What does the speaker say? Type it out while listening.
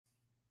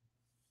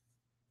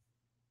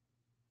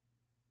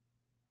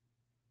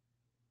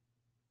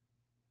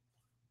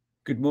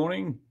Good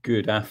morning,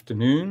 good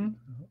afternoon,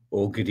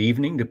 or good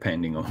evening,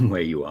 depending on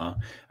where you are.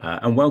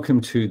 And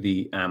welcome to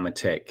the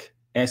AMETEK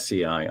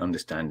SCI,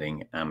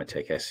 Understanding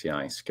AMETEK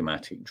SCI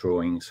Schematic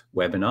Drawings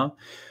webinar.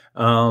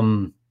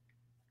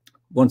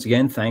 Once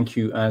again, thank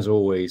you as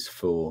always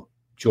for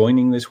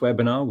joining this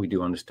webinar. We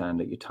do understand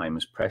that your time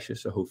is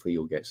precious, so hopefully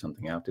you'll get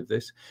something out of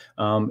this.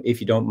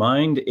 If you don't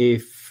mind,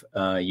 if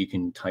you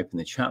can type in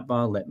the chat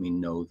bar, let me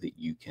know that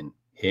you can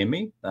hear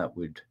me. That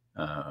would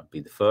be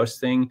the first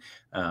thing.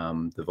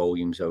 The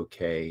volume's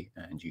okay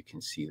and you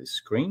can see the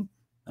screen.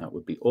 That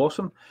would be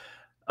awesome.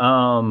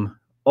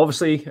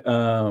 Obviously,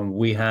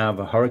 we have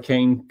a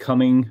hurricane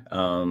coming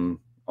on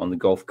the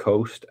Gulf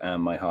Coast,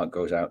 and my heart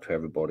goes out to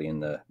everybody in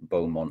the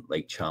Beaumont,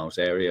 Lake Charles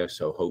area.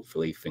 So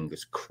hopefully,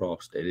 fingers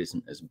crossed, it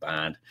isn't as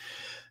bad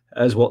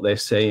as what they're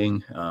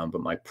saying,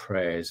 but my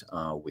prayers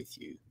are with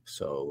you.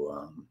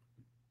 So,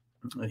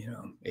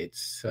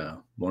 it's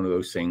one of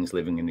those things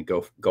living in the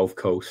Gulf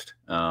Coast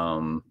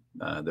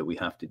that we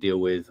have to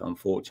deal with,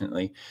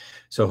 unfortunately.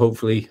 So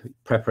hopefully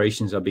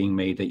preparations are being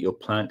made at your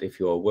plant if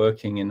you're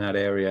working in that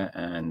area,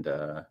 and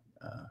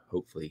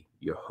hopefully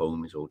your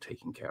home is all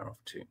taken care of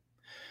too.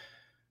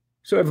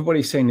 So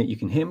everybody's saying that you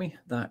can hear me.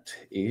 That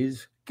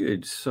is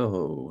good.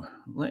 So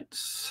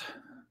let's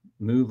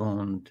move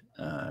on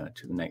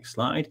to the next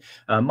slide.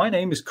 My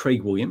name is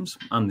Craig Williams.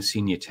 I'm the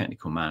Senior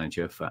Technical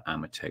Manager for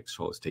AMETEK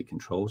Solidstate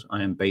Controls.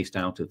 I am based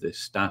out of the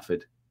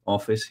Stafford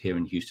office here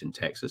in Houston,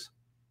 Texas.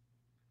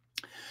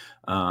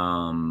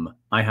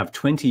 I have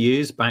 20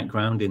 years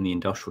background in the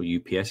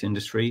industrial UPS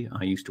industry.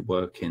 I used to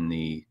work in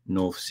the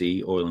North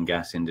Sea oil and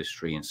gas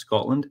industry in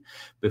Scotland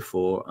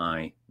before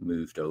I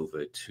moved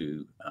over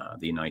to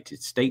the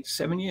United States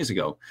 7 years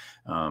ago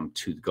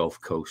to the Gulf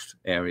Coast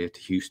area, to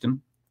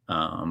Houston.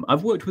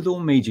 I've worked with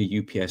all major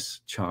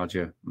UPS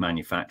charger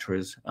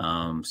manufacturers,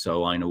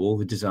 so I know all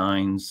the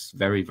designs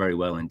very, very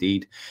well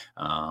indeed.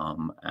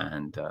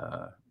 And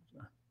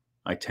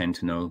I tend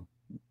to know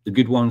the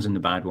good ones and the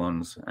bad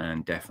ones,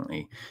 and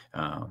definitely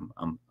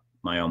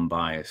my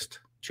unbiased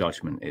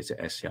judgment is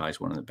that SCI is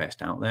one of the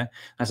best out there.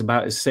 That's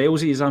about as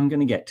salesy as I'm going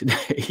to get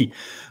today.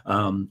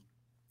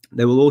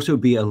 There will also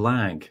be a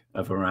lag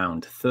of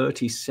around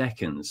 30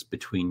 seconds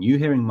between you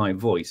hearing my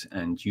voice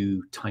and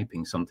you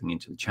typing something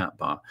into the chat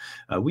bar.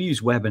 We use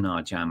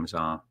Webinar Jam as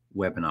our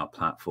webinar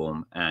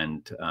platform,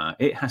 and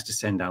it has to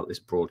send out this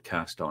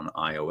broadcast on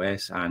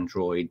iOS,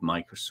 Android,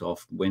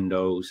 Microsoft,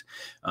 Windows.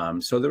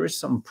 So there is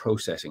some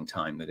processing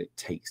time that it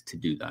takes to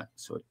do that.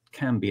 So it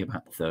can be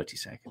about 30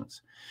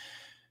 seconds.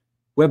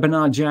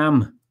 Webinar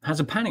Jam has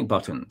a panic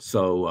button.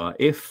 So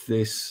if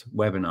this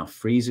webinar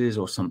freezes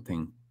or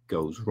something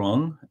goes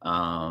wrong,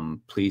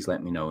 please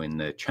let me know in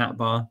the chat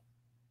bar,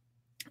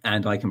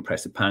 and I can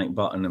press the panic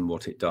button, and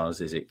what it does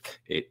is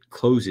it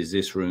closes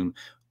this room,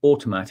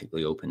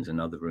 automatically opens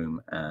another room,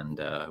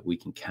 and we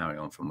can carry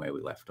on from where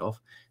we left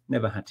off.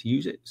 Never had to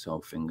use it, so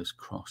fingers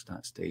crossed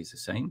that stays the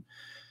same.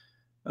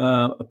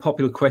 A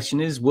popular question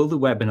is, will the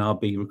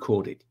webinar be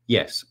recorded?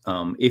 Yes.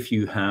 If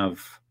you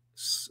have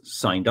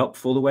signed up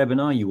for the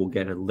webinar, you will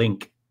get a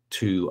link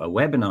to a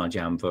Webinar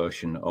Jam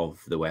version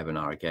of the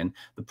webinar again.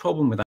 The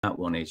problem with that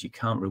one is you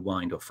can't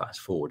rewind or fast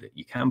forward it.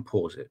 You can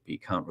pause it, but you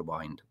can't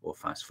rewind or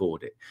fast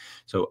forward it.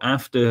 So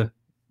after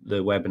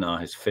the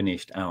webinar has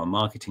finished, our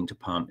marketing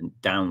department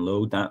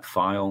download that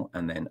file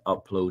and then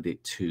upload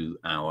it to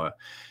our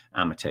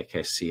AMETEK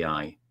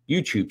SCI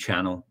YouTube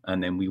channel,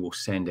 and then we will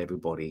send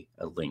everybody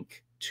a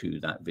link to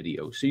that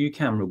video. So you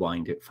can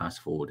rewind it, fast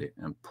forward it,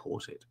 and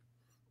pause it.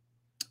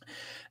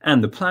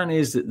 And the plan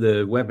is that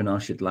the webinar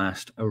should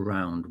last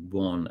around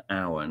 1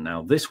 hour.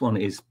 Now, this one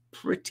is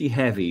pretty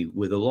heavy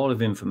with a lot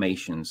of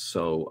information,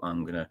 so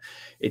I'm gonna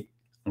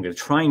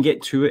try and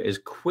get to it as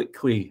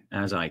quickly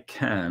as I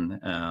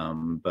can,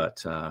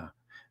 but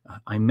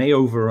I may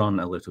overrun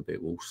a little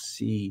bit. We'll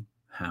see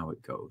how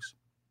it goes.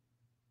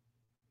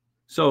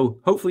 So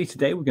hopefully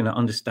today we're going to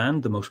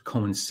understand the most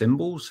common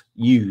symbols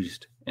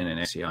used in an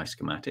SCI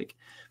schematic,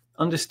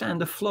 understand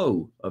the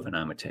flow of an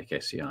AMETEK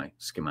SCI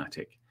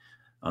schematic,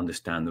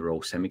 understand the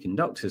role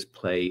semiconductors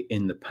play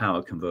in the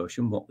power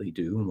conversion, what they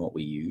do and what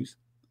we use,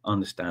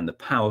 understand the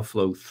power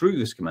flow through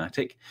the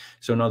schematic.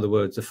 So in other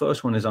words, the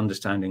first one is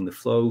understanding the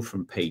flow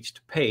from page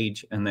to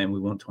page, and then we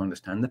want to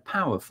understand the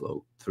power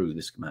flow through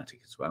the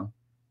schematic as well.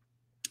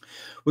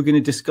 We're going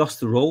to discuss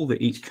the role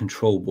that each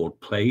control board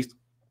plays.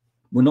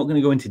 We're not going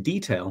to go into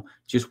detail,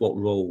 just what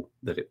role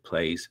that it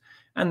plays,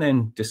 and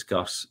then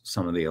discuss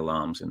some of the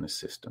alarms in the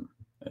system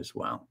as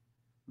well.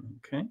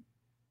 Okay.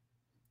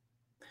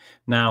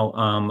 Now,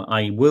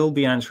 I will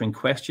be answering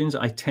questions.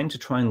 I tend to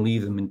try and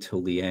leave them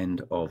until the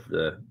end of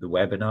the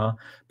webinar,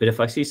 but if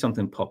I see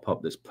something pop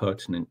up that's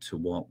pertinent to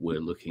what we're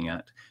looking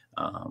at,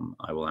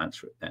 I will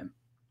answer it then.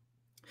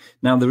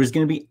 Now, there is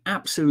going to be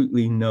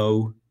absolutely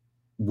no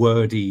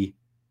wordy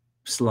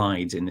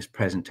slides in this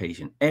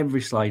presentation.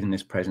 Every slide in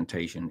this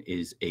presentation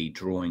is a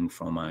drawing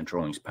from our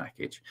drawings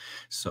package.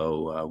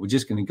 So we're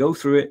just going to go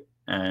through it,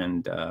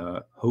 and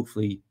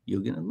hopefully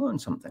you're going to learn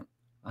something,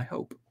 I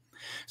hope.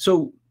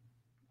 So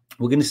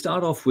We're going to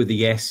start off with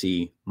the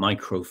SE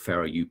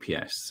microfarad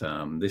UPS.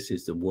 This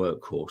is the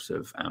workhorse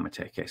of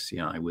AMETEK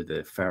SCI with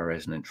a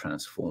ferroresonant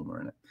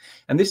transformer in it.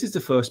 And this is the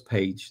first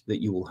page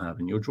that you will have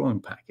in your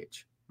drawing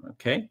package.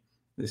 Okay,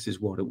 this is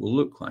what it will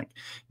look like.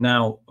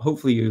 Now,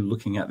 hopefully you're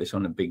looking at this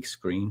on a big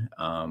screen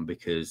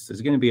because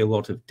there's going to be a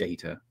lot of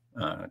data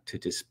to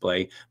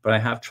display, but I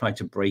have tried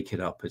to break it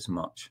up as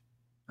much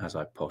as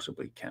I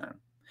possibly can.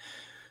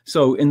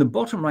 So in the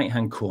bottom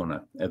right-hand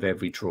corner of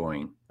every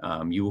drawing,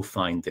 you will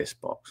find this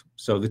box.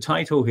 So the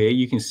title here,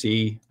 you can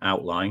see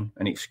outline,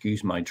 and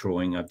excuse my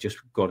drawing. I've just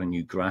got a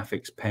new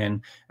graphics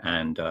pen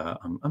and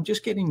I'm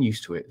just getting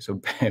used to it. So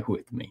bear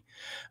with me.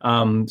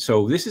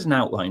 So this is an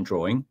outline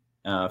drawing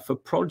for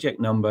project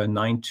number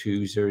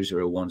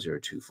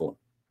 92001024.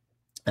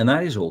 And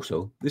that is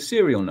also the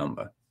serial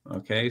number.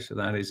 Okay, so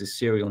that is a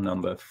serial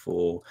number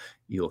for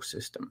your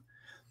system.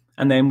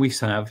 And then we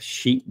have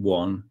sheet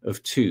 1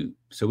 of 2.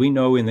 So we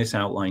know in this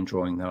outline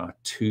drawing there are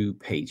 2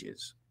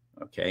 pages.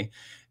 Okay,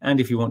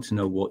 and if you want to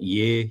know what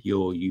year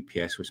your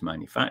UPS was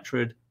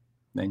manufactured,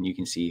 then you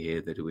can see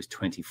here that it was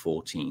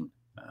 2014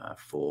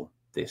 for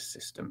this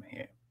system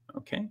here.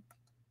 Okay,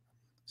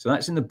 so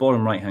that's in the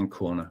bottom right hand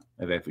corner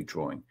of every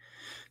drawing.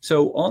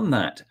 So on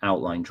that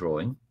outline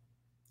drawing,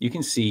 you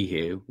can see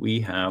here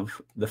we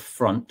have the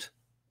front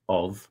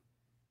of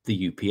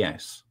the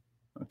UPS.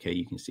 Okay,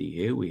 you can see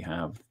here we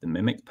have the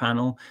MIMIC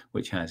panel,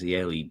 which has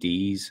the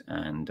LEDs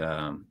and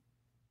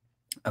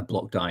a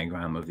block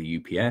diagram of the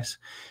UPS.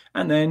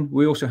 And then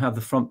we also have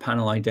the front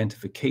panel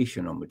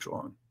identification on the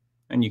drawing.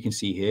 And you can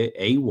see here,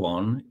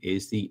 A1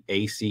 is the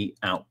AC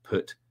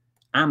output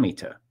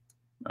ammeter.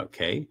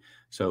 Okay,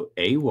 so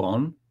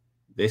A1,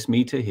 this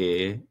meter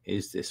here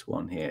is this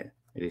one here.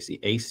 It is the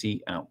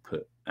AC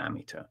output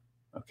ammeter.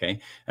 Okay,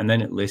 and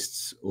then it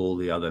lists all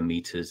the other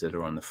meters that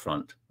are on the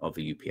front of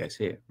the UPS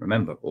here.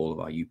 Remember, all of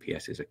our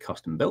UPSs are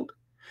custom built,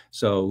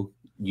 so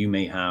you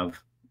may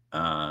have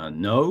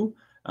no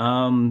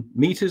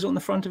meters on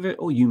the front of it,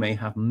 or you may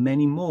have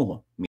many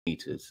more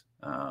meters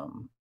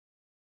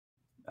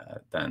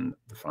than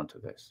the front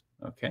of this.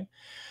 Okay,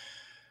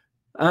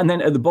 and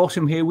then at the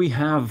bottom here we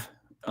have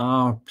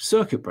our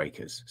circuit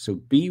breakers. So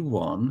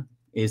B1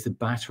 is the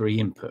battery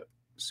input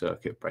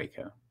circuit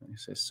breaker. It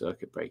says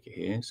circuit breaker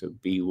here. So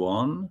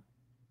B1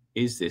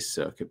 is this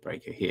circuit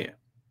breaker here.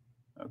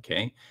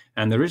 Okay,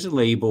 and there is a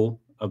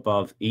label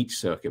above each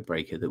circuit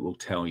breaker that will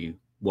tell you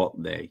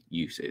what their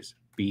use is.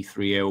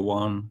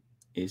 B301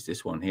 is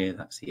this one here.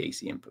 That's the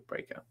AC input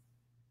breaker.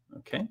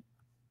 Okay,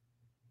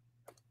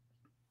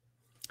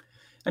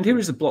 and here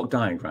is the block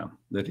diagram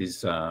that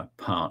is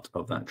part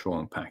of that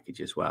drawing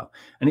package as well,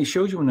 and it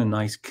shows you in a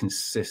nice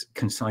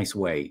concise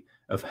way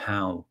of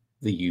how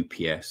the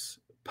UPS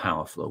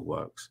power flow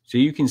works. So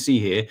you can see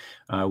here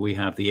we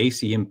have the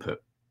AC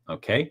input.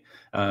 Okay,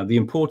 the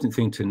important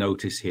thing to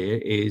notice here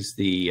is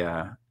the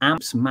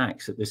amps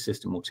max that this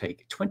system will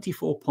take.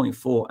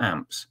 24.4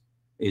 amps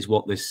is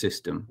what this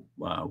system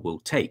will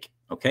take.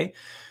 Okay,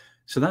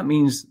 so that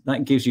means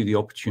that gives you the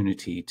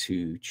opportunity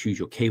to choose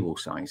your cable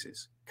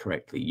sizes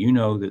correctly. You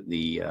know that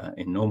the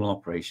in normal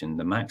operation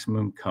the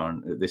maximum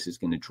current that this is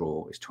going to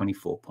draw is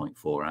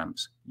 24.4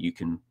 amps. You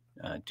can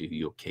do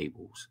your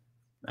cables,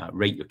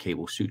 rate your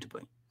cables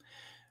suitably.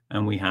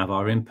 And we have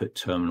our input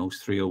terminals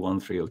 301,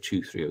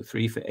 302,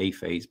 303 for A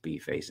phase, B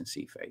phase, and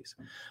C phase.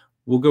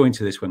 We'll go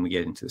into this when we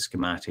get into the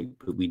schematic,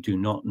 but we do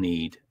not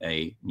need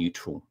a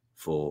neutral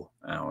for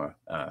our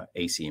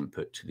AC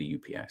input to the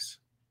UPS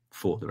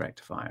for the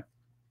rectifier.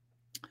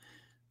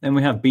 Then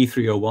we have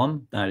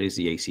B301, that is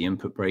the AC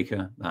input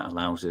breaker. That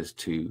allows us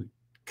to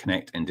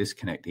connect and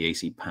disconnect the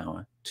AC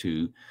power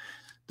to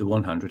the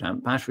 100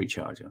 amp battery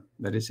charger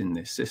that is in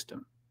this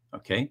system.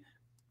 Okay,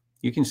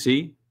 you can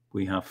see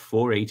we have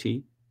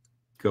 480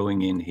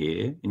 going in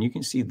here, and you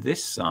can see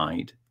this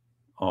side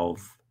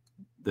of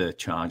the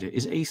charger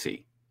is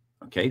AC.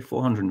 Okay,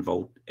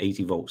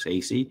 480 volts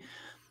AC.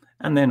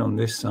 And then on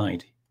this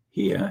side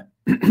here,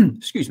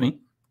 excuse me,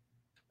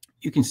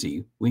 you can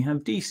see we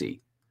have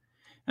DC.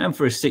 And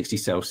for a 60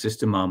 cell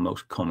system, our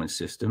most common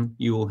system,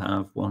 you will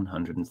have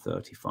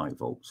 135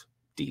 volts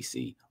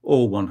DC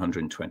or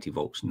 120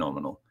 volts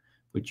nominal,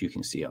 which you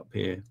can see up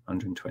here,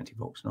 120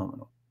 volts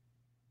nominal.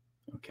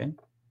 Okay.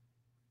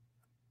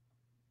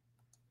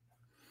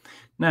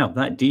 Now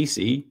that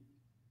DC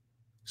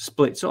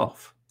splits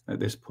off at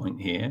this point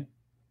here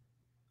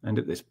and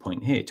at this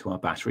point here to our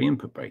battery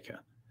input breaker.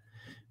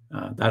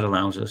 That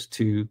allows us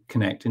to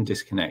connect and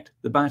disconnect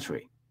the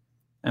battery.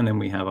 And then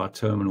we have our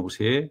terminals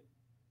here.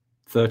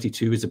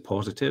 32 is a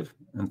positive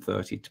and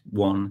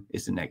 31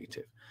 is the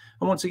negative.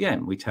 And once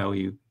again, we tell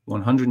you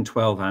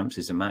 112 amps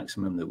is the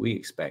maximum that we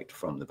expect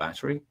from the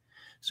battery.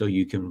 So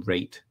you can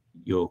rate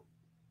your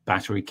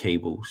battery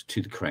cables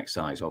to the correct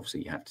size.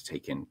 Obviously, you have to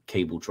take in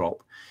cable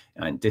drop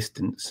and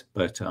distance,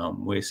 but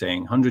we're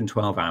saying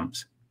 112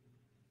 amps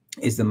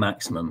is the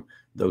maximum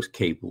those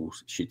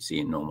cables should see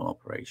in normal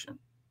operation.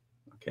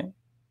 Okay.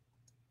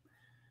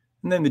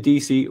 And then the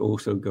DC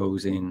also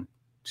goes in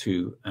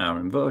to our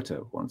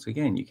inverter. Once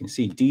again, you can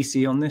see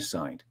DC on this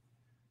side.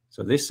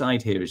 So this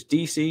side here is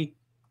DC,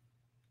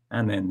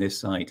 And then this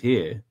side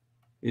here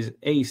is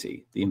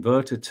AC. The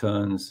inverter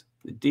turns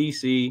the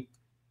DC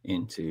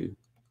into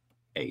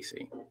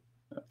AC,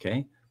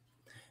 okay?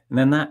 And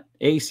then that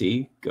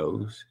AC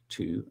goes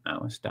to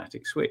our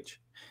static switch.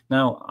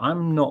 Now,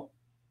 I'm not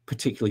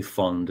particularly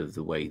fond of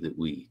the way that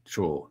we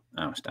draw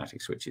our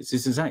static switches.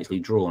 This is actually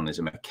drawn as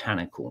a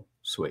mechanical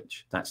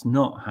switch. That's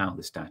not how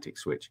the static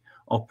switch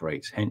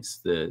operates, hence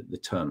the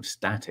term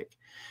static.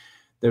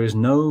 There is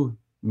no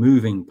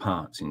moving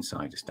parts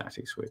inside a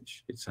static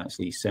switch. It's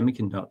actually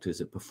semiconductors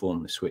that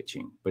perform the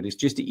switching, but it's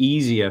just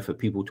easier for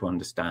people to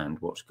understand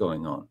what's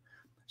going on.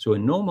 So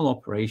in normal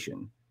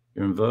operation,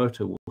 your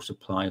inverter will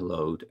supply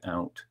load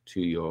out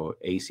to your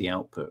AC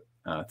output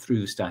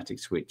through the static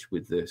switch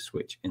with the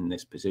switch in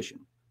this position,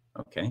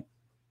 okay?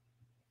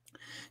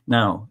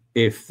 Now,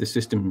 if the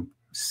system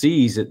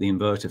sees that the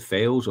inverter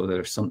fails or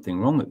there's something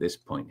wrong at this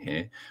point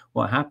here,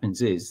 what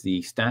happens is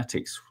the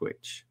static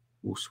switch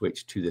will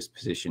switch to this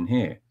position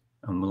here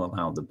and will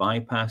allow the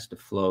bypass to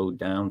flow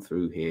down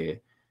through here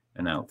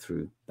and out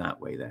through that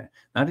way there.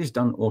 That is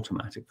done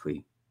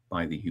automatically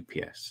by the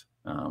UPS.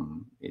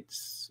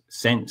 It's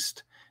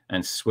sensed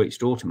and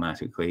switched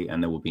automatically,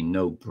 and there will be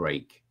no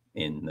break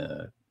in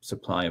the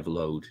supply of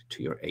load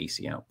to your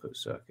AC output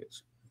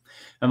circuits.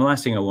 And the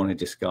last thing I want to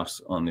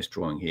discuss on this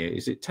drawing here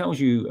is it tells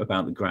you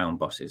about the ground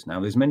buses. Now,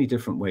 there's many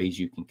different ways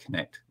you can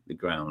connect the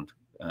ground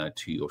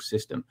to your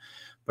system,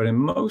 but in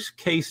most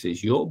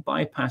cases, your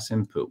bypass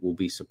input will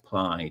be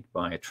supplied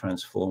by a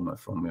transformer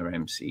from your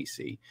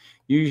MCC.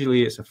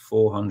 Usually, it's a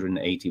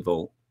 480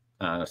 volt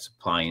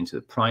supply into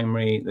the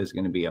primary. There's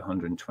going to be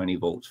 120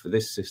 volts for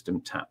this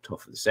system tapped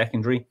off of the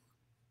secondary.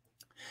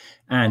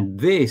 And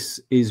this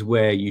is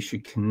where you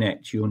should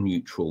connect your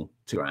neutral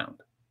to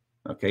ground.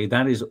 Okay,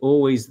 that is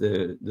always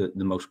the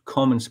most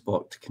common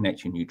spot to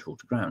connect your neutral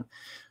to ground.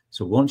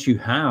 So once you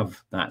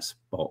have that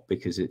spot,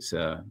 because it's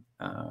a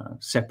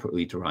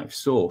separately derived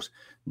source,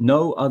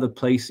 no other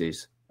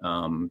places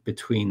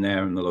between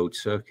there and the load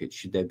circuit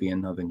should there be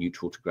another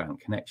neutral to ground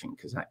connection,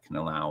 because that can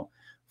allow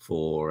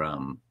for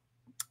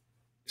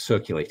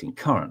circulating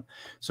current.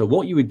 So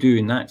what you would do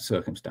in that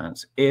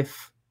circumstance,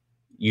 if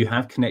you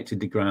have connected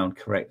the ground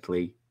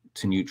correctly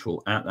to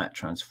neutral at that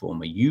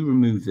transformer, you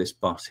remove this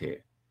bus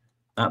here.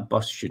 That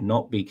bus should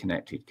not be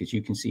connected, because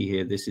you can see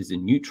here, this is the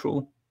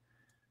neutral,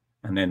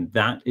 and then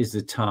that is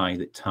the tie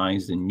that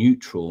ties the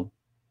neutral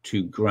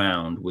to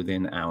ground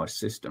within our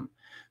system.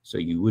 So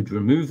you would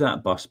remove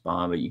that bus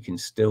bar, but you can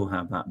still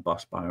have that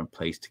bus bar in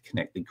place to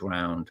connect the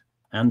ground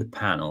and the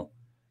panel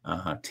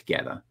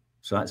together.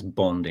 So that's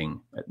bonding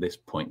at this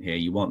point here.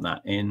 You want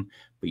that in,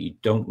 but you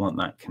don't want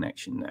that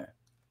connection there,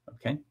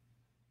 okay?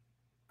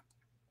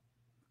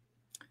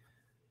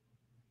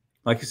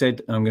 Like I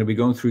said, I'm going to be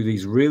going through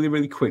these really,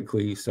 really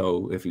quickly.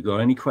 So if you've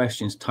got any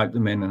questions, type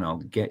them in and I'll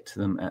get to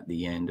them at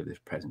the end of this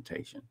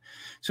presentation.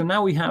 So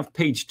now we have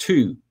page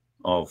 2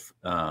 of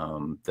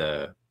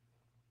the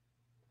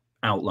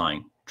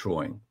outline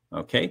drawing,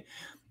 okay?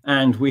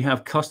 And we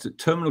have custom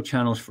terminal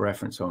channels for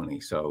reference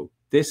only. So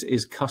this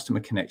is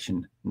customer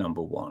connection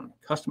number 1,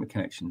 customer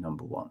connection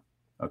number 1,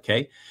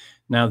 okay?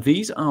 Now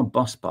these are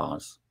bus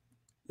bars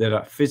that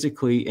are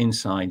physically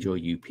inside your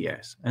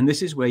UPS. And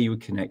this is where you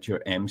would connect your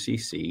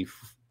MCC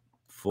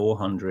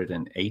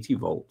 480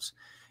 volts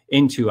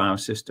into our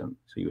system.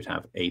 So you would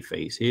have A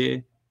phase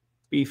here,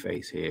 B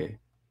phase here,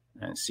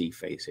 and C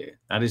phase here.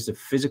 That is the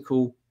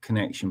physical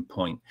connection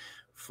point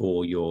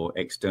for your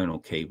external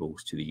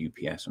cables to the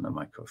UPS on a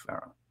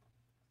microfarad.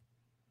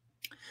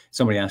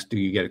 Somebody asked, do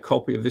you get a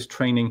copy of this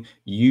training?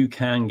 You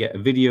can get a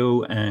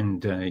video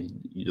and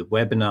the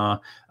webinar.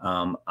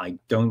 I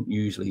don't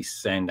usually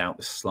send out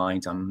the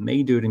slides. I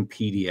may do it in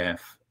PDF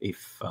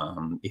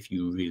if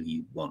you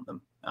really want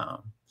them.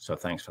 So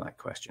thanks for that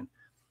question.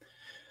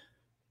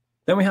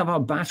 Then we have our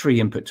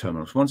battery input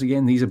terminals. Once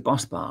again, these are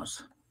bus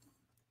bars.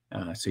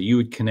 So you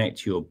would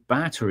connect your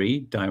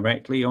battery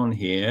directly on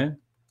here,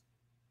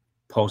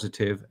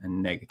 positive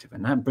and negative.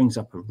 And that brings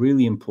up a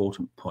really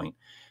important point.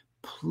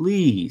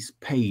 Please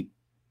pay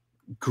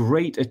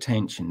great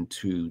attention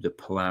to the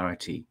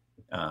polarity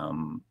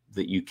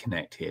that you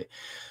connect here.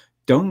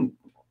 Don't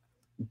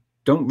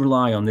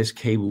rely on this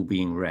cable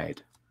being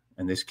red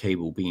and this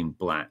cable being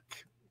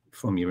black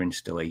from your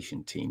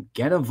installation team.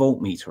 Get a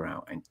voltmeter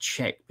out and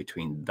check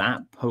between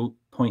that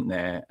point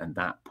there and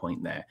that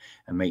point there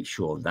and make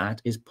sure that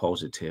is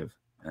positive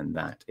and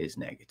that is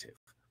negative.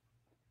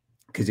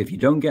 Because if you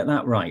don't get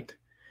that right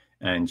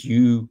and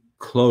you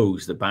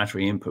close the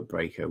battery input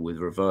breaker with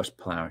reverse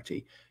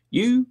polarity,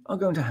 you are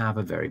going to have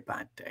a very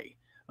bad day.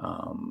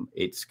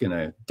 It's going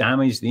to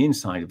damage the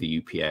inside of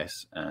the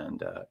UPS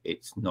and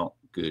it's not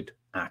good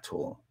at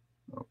all,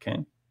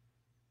 okay?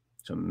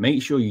 So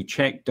make sure you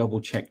check,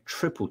 double check,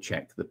 triple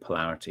check the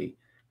polarity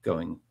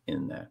going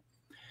in there.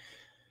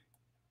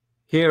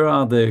 Here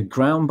are the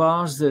ground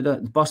bars,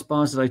 bus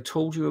bars that I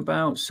told you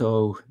about.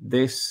 So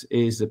this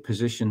is the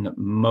position that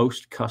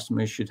most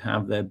customers should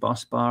have their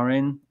bus bar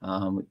in,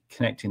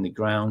 connecting the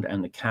ground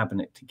and the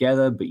cabinet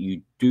together, but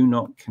you do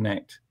not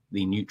connect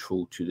the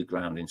neutral to the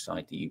ground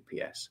inside the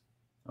UPS,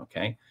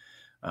 okay?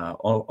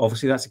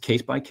 Obviously, that's a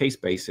case-by-case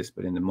basis,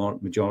 but in the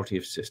majority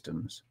of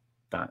systems,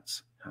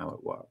 that's how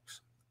it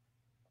works.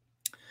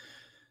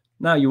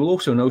 Now, you will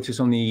also notice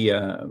on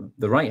the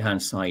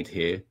right-hand side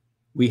here,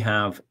 we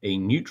have a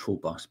neutral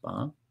bus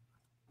bar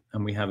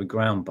and we have a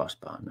ground bus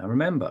bar. Now,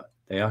 remember,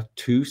 they are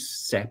two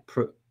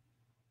separate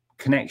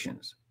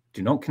connections.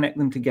 Do not connect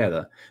them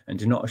together, and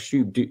do not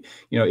assume,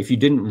 if you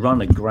didn't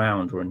run a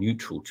ground or a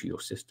neutral to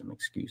your system,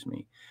 excuse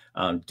me,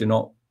 do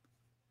not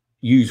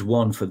use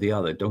one for the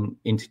other. Don't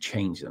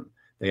interchange them.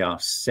 They are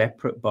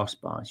separate bus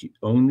bars. You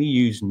only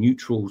use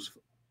neutrals,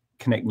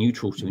 connect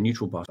neutrals to the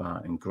neutral bus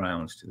bar and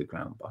grounds to the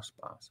ground bus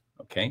bars,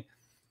 okay?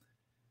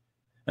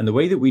 And the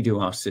way that we do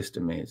our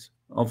system is,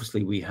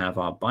 obviously, we have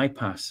our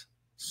bypass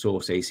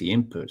source AC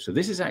input. So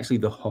this is actually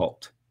the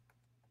hot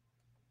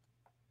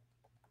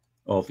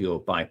of your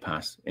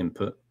bypass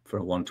input for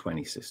a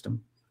 120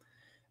 system.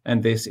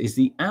 And this is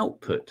the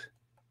output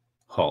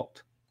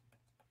hot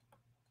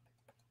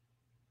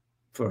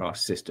for our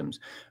systems.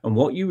 And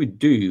what you would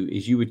do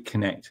is you would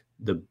connect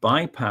the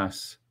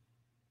bypass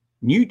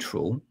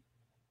neutral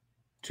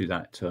to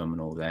that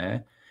terminal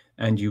there,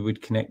 and you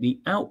would connect the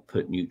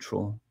output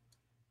neutral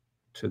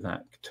to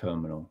that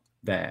terminal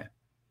there.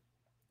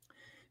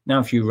 Now,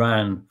 if you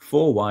ran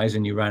 4 wires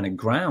and you ran a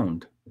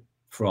ground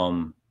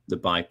from the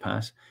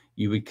bypass,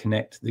 you would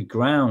connect the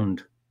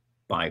ground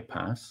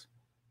bypass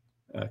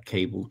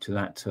cable to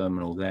that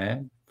terminal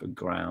there for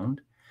ground,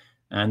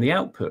 and the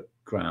output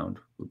ground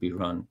would be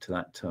run to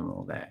that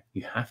terminal there.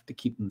 You have to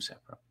keep them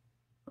separate,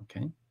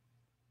 okay?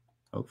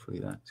 Hopefully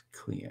that's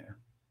clear.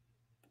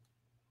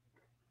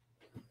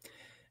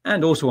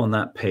 And also on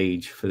that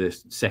page, for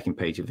this second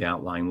page of the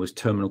outline, was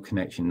terminal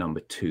connection number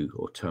 2,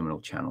 or terminal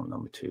channel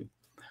number 2.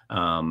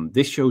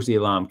 This shows the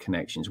alarm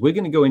connections. We're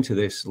going to go into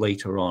this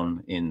later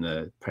on in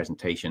the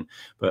presentation,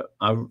 but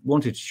I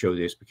wanted to show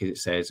this because it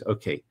says,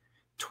 okay,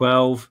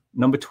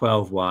 number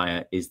 12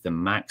 wire is the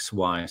max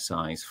wire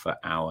size for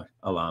our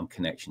alarm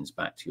connections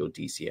back to your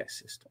DCS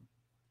system,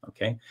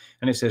 okay?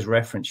 And it says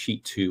reference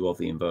sheet 2 of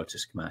the inverter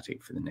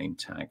schematic for the name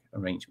tag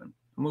arrangement.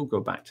 And we'll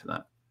go back to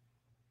that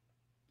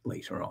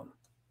later on,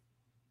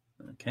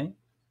 okay?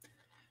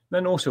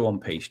 Then also on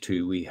page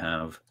 2, we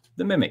have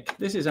the mimic.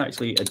 This is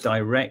actually a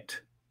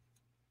direct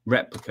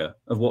replica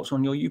of what's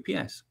on your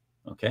UPS,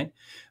 okay?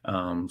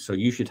 So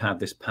you should have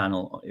this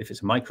panel. If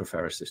it's a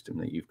microfarad system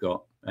that you've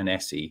got an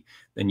SE,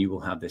 then you will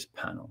have this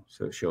panel.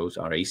 So it shows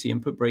our AC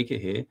input breaker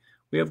here.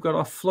 We have got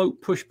our float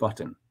push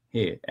button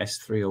here,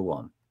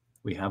 S301.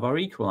 We have our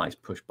equalize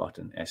push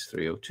button,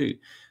 S302.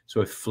 So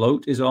if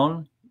float is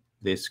on,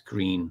 this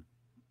green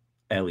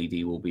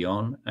LED will be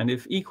on, and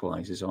if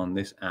equalize is on,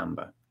 this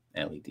amber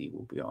LED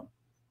will be on,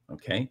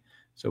 okay?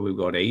 So we've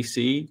got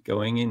AC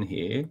going in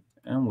here,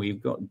 and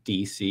we've got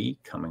DC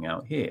coming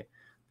out here.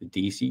 The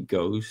DC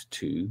goes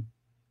to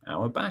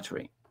our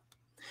battery.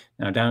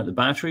 Now down at the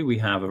battery, we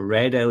have a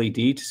red LED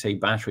to say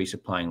battery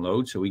supplying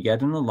load. So we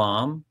get an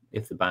alarm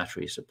if the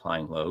battery is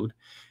supplying load.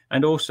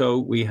 And also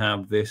we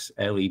have this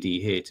LED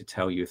here to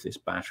tell you if this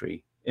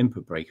battery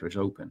input breaker is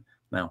open.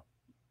 Now,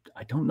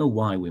 I don't know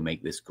why we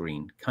make this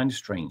green. Kind of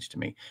strange to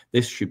me.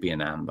 This should be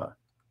an amber.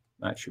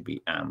 That should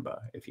be amber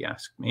if you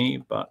ask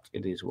me, but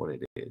it is what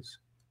it is.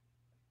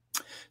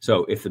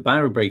 So if the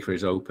battery breaker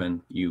is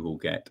open, you will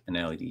get an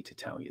LED to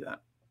tell you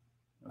that,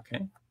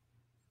 okay?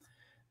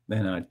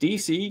 Then our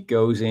DC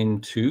goes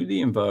into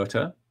the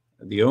inverter.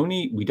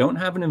 We don't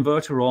have an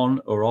inverter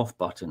on or off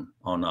button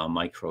on our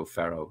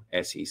microfarad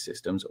SE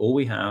systems. All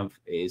we have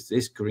is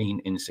this green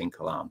in sync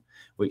alarm,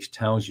 which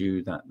tells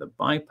you that the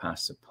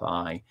bypass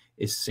supply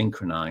is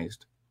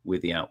synchronized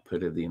with the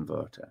output of the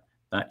inverter.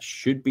 That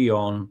should be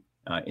on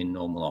in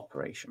normal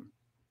operation,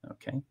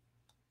 okay?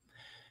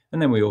 And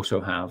then we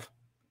also have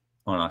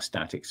on our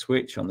static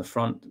switch on the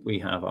front, we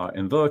have our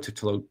inverter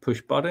to load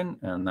push button,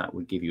 and that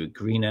would give you a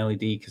green LED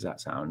because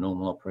that's our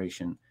normal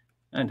operation.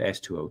 And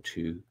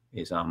S202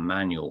 is our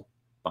manual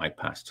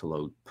bypass to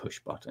load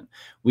push button.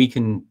 We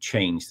can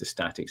change the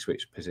static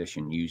switch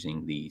position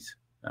using these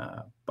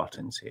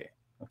buttons here,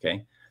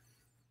 okay?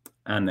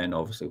 And then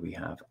obviously we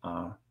have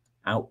our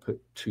output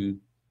to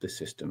the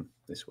system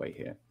this way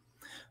here.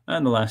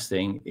 And the last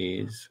thing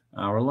is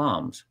our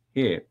alarms.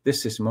 Here, this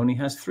system only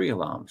has 3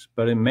 alarms,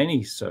 but in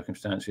many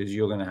circumstances,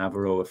 you're going to have a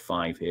row of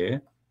 5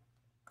 here,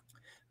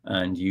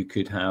 and you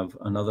could have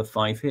another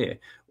 5 here.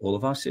 All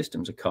of our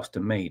systems are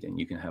custom made, and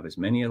you can have as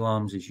many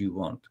alarms as you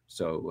want.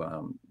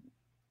 So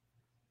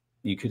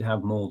you could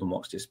have more than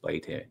what's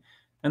displayed here.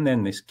 And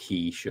then this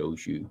key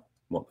shows you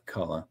what the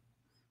color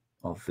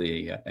of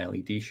the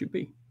LED should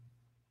be.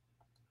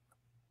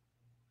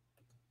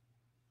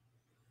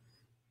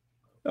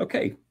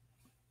 Okay.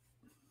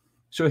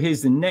 So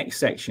here's the next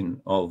section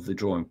of the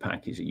drawing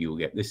package that you'll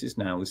get. This is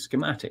now the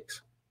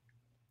schematics.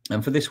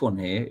 And for this one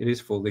here, it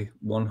is for the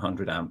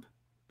 100 amp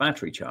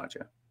battery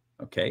charger,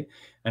 okay?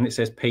 And it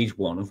says page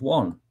 1 of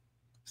 1.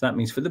 So that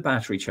means for the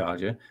battery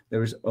charger,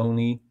 there is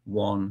only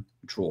one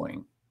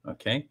drawing,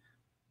 okay?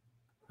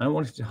 And I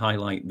wanted to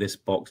highlight this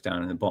box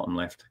down in the bottom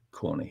left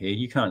corner here.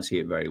 You can't see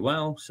it very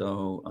well,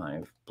 so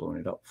I've blown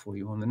it up for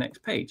you on the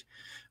next page.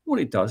 What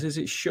it does is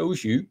it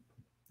shows you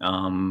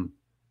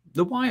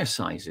the wire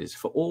sizes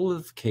for all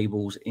of the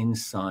cables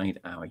inside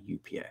our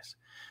UPS.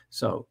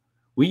 So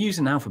we use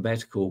an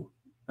alphabetical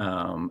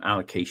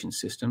allocation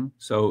system.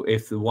 So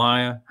if the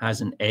wire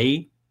has an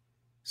A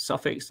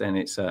suffix, then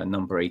it's a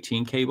number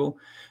 18 cable.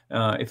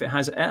 If it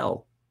has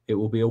L, it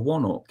will be a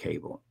 1/0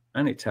 cable,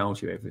 and it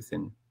tells you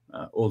everything,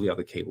 all the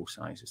other cable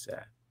sizes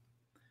there.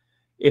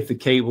 If the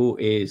cable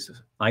is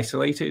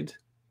isolated,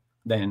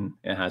 then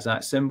it has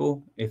that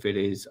symbol. If it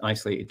is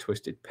isolated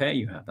twisted pair,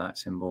 you have that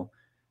symbol.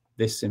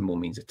 This symbol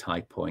means a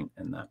tie point,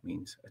 and that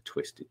means a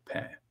twisted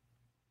pair.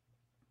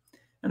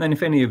 And then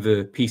if any of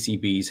the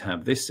PCBs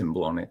have this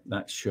symbol on it,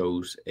 that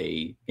shows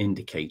a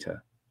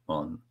indicator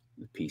on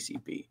the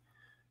PCB.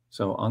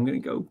 So I'm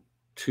going to go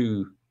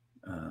to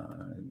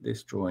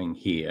this drawing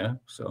here.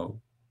 So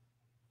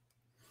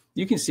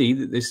you can see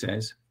that this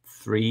says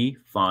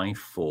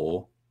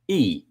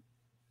 354E.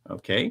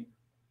 Okay.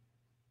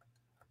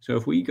 So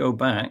if we go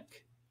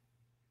back,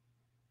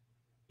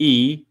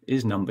 E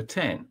is number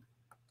 10.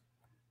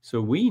 So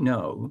we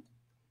know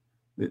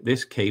that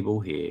this cable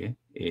here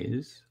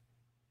is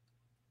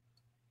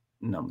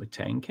number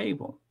 10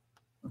 cable.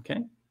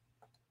 Okay.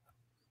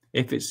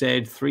 If it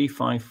said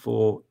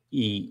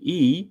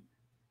 354EE,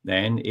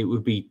 then it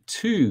would be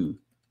 2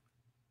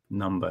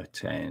 number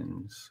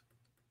 10s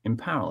in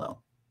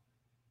parallel.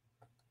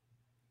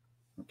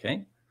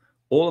 Okay.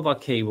 All of our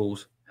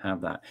cables have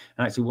that.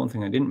 And actually, one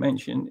thing I didn't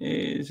mention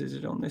is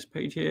it on this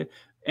page here?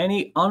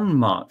 Any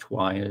unmarked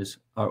wires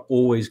are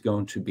always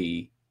going to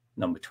be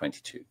number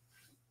 22.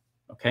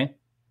 Okay.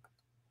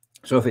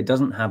 So if it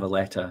doesn't have a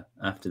letter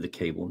after the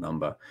cable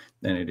number,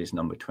 then it is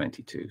number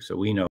 22. So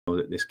we know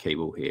that this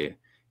cable here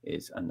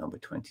is a number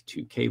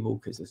 22 cable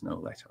because there's no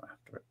letter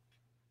after it.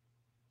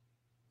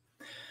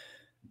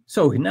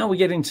 So now we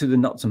get into the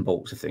nuts and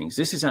bolts of things.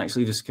 This is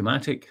actually the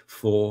schematic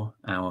for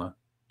our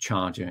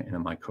charger in a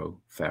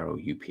microfarrow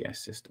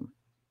UPS system.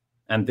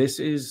 And this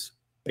is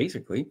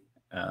basically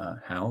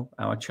how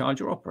our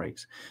charger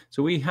operates.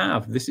 So we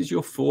have, this is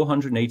your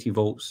 480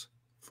 volts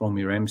from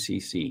your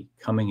MCC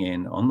coming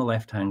in on the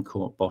left-hand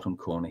bottom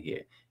corner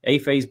here. A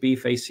phase, B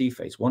phase, C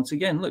phase. Once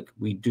again, look,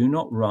 we do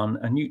not run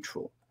a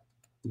neutral.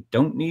 We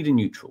don't need a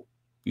neutral.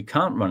 You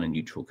can't run a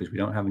neutral because we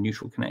don't have a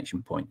neutral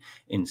connection point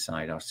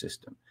inside our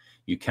system.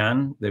 You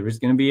can, there is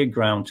going to be a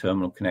ground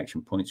terminal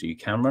connection point, so you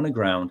can run a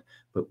ground,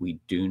 but we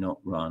do not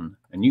run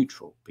a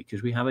neutral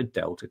because we have a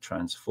delta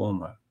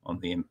transformer on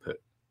the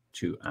input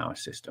to our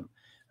system,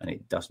 and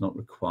it does not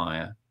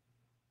require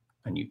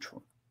a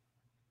neutral.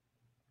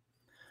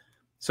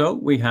 So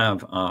we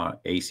have our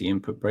AC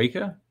input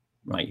breaker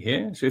right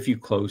here. So if you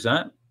close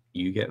that,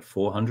 you get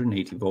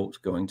 480 volts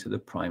going to the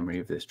primary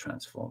of this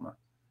transformer.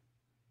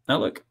 Now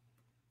look,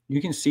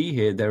 you can see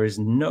here there is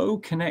no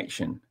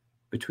connection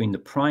between the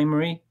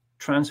primary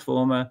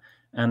transformer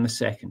and the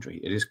secondary.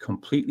 It is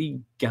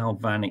completely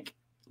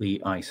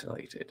galvanically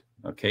isolated.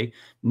 Okay,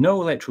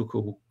 no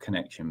electrical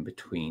connection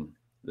between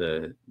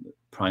the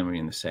primary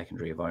and the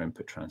secondary of our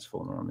input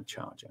transformer on the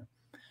charger.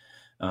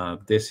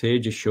 This here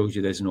just shows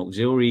you there's an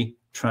auxiliary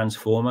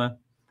transformer,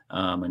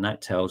 and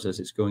that tells us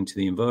it's going to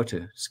the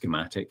inverter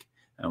schematic,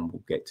 and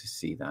we'll get to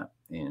see that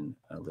in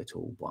a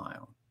little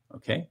while.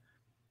 Okay,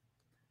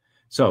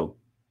 so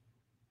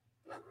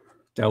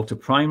delta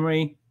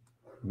primary,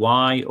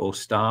 Y or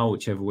star,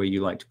 whichever way you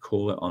like to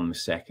call it, on the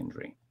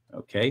secondary.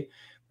 Okay,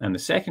 and the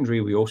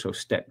secondary, we also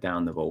step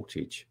down the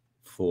voltage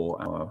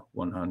for our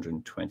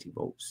 120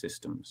 volt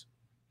systems.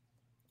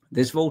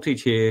 This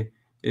voltage here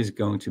is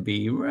going to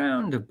be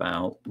around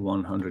about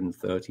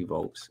 130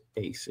 volts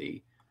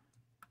AC.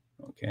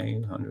 Okay,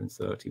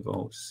 130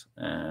 volts,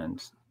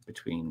 and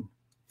between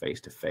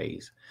phase to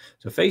phase.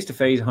 So phase to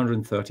phase,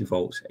 130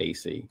 volts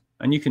AC.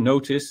 And you can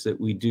notice that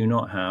we do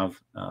not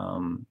have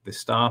the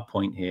star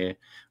point here,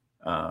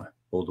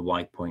 or the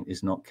Y point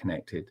is not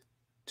connected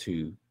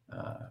to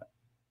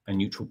a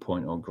neutral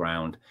point or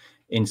ground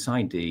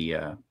inside the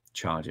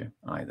charger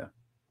either.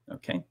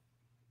 Okay.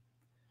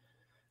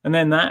 And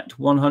then that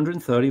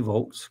 130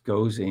 volts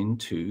goes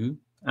into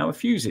our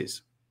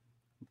fuses.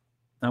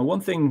 Now, one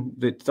thing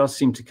that does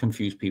seem to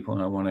confuse people,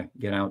 and I want to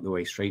get out of the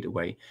way straight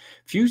away,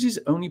 fuses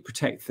only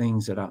protect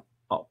things that are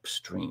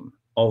upstream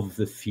of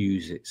the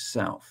fuse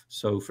itself.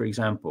 So, for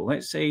example,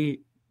 let's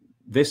say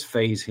this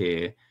phase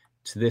here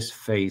to this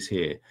phase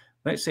here.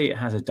 Let's say it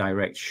has a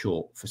direct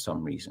short for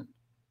some reason.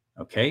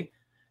 Okay.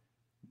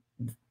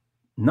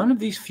 None of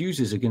these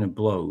fuses are going to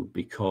blow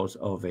because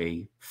of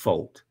a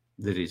fault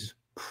that is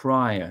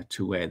prior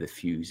to where the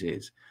fuse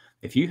is.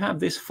 If you have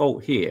this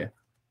fault here,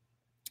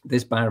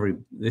 this battery,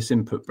 this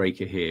input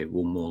breaker here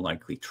will more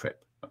likely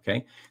trip.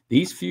 Okay,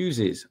 these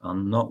fuses are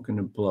not going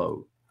to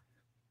blow.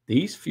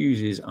 These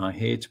fuses are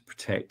here to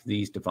protect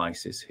these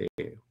devices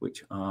here,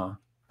 which are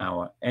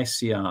our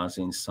SCRs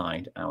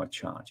inside our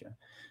charger.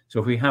 So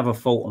if we have a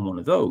fault on one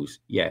of those,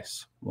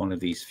 yes, one of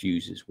these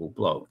fuses will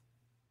blow,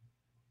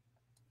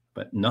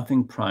 but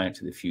nothing prior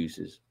to the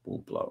fuses will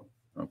blow.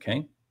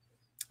 Okay,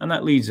 and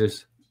that leads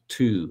us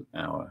to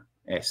our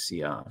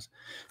SCRs.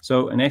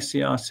 So an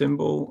SCR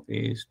symbol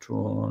is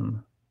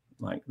drawn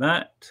like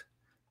that.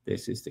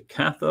 This is the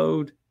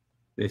cathode,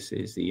 this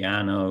is the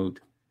anode,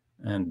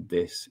 and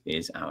this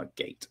is our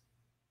gate.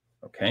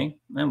 Okay,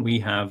 and we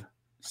have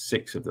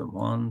 6 of them.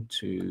 1,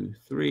 2,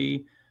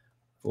 3,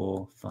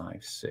 4,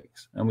 5,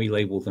 6. And we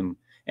label them,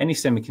 any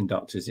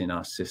semiconductors in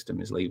our system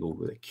is labeled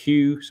with a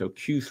Q. So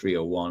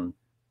Q301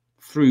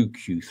 through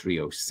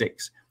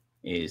Q306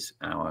 is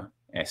our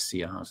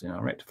SCRs in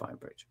our rectifier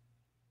bridge.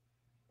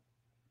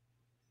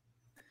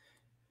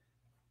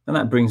 And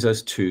that brings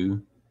us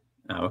to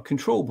our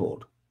control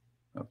board.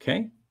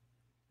 Okay,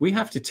 we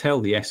have to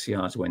tell the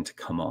SCRs when to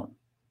come on.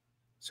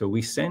 So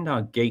we send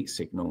our gate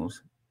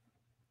signals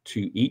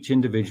to each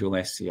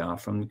individual SCR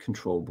from the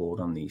control board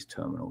on these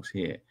terminals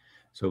here.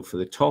 So for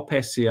the top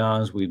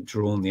SCRs, we've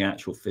drawn the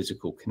actual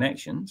physical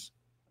connections.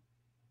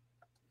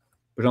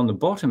 But on the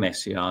bottom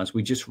SCRs,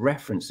 we just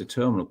reference the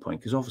terminal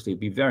point, because obviously it'd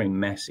be very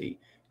messy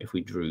if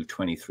we drew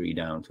 23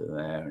 down to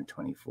there and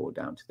 24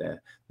 down to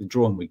there. The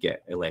drawing would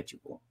get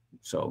illegible.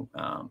 So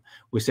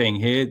we're saying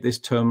here, this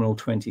terminal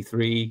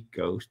 23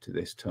 goes to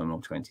this terminal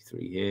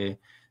 23 here.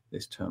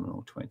 This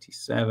terminal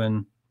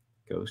 27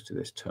 goes to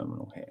this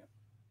terminal here.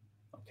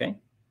 Okay?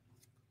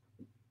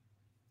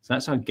 So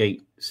that's our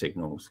gate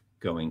signals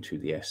going to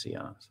the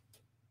SCRs.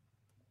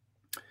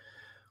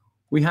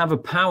 We have a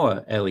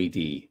power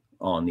LED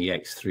on the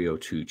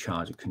X302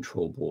 charger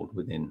control board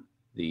within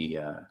the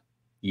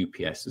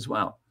UPS as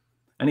well.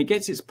 And it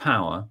gets its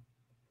power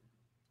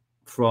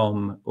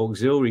from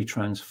auxiliary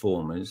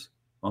transformers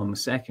on the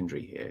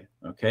secondary here,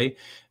 okay?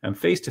 And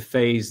phase to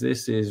phase,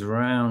 this is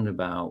around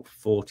about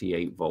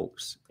 48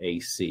 volts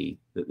AC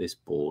that this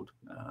board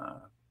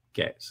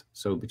gets.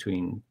 So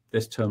between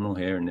this terminal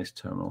here and this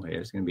terminal here,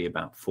 it's going to be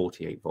about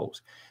 48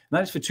 volts. And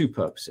that is for 2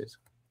 purposes.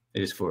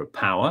 It is for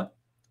power.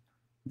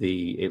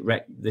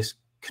 This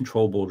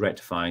control board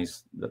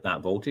rectifies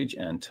that voltage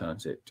and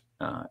turns it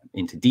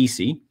into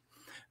DC.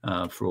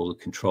 For all the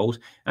controls,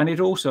 and it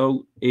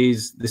also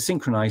is the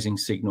synchronizing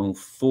signal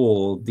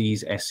for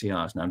these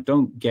SCRs. Now,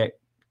 don't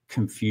get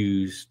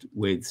confused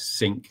with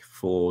sync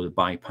for the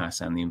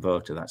bypass and the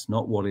inverter. That's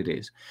not what it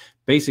is.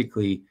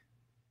 Basically,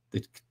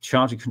 the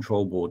charger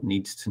control board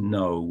needs to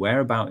know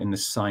whereabout in the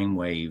sine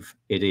wave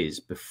it is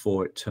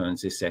before it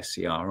turns this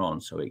SCR on,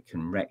 so it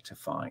can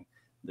rectify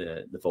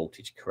the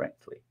voltage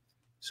correctly.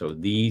 So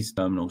these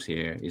terminals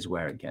here is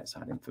where it gets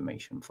that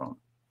information from.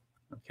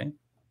 Okay.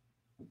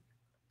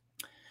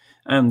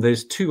 And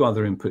there's 2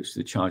 other inputs to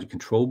the charger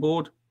control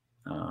board.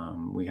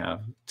 We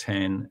have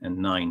 10 and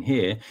 9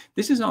 here.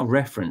 This is our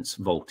reference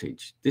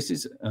voltage. This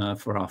is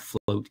for our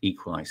float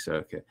equalizer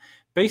circuit.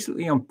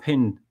 Basically on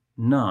pin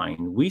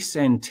 9, we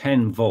send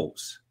 10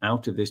 volts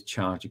out of this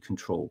charger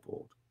control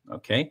board.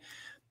 Okay.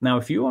 Now,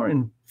 if you are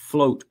in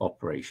float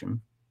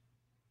operation,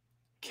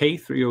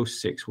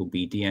 K306 will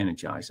be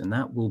de-energized and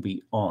that will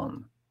be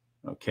on.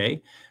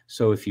 Okay,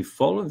 so if you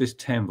follow this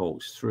 10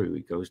 volts through,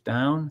 it goes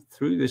down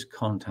through this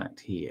contact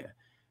here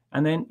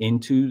and then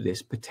into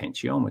this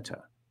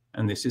potentiometer.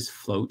 And this is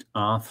float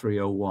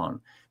R301.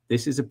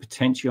 This is a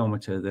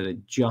potentiometer that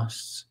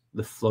adjusts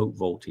the float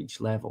voltage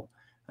level.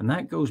 And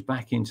that goes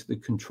back into the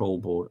control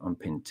board on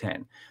pin 10.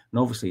 And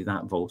obviously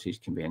that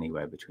voltage can be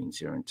anywhere between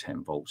 0 and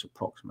 10 volts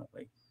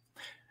approximately.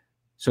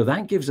 So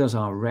that gives us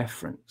our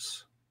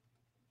reference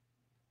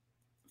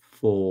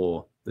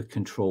for the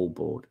control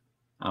board.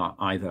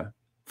 Either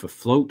for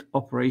float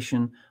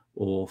operation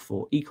or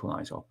for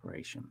equalize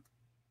operation.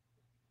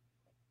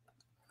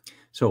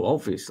 So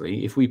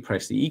obviously, if we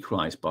press the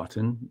equalize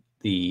button,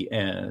 the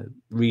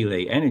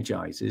relay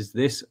energizes,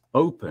 this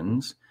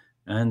opens,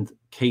 and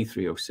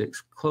K306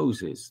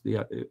 closes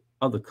the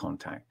other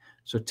contact.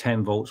 So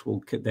 10 volts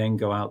will then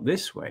go out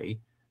this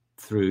way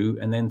through,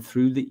 and then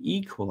through the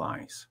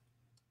equalize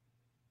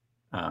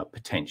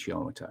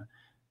potentiometer.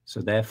 So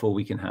therefore,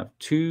 we can have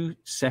 2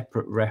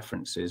 separate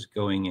references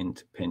going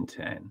into pin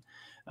 10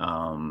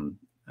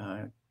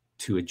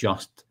 to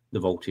adjust the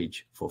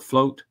voltage for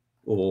float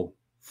or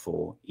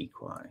for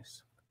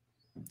equalize.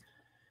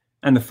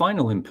 And the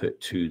final input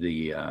to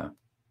the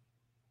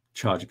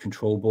charger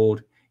control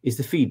board is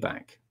the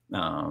feedback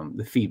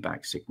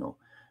signal.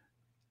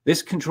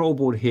 This control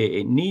board here,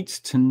 it needs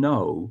to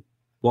know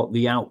what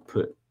the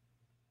output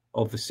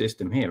of the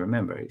system here.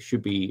 Remember, it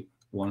should be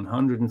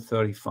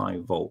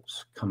 135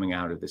 volts coming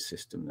out of the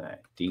system there,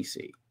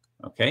 DC.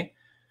 Okay,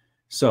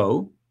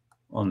 so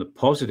on the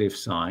positive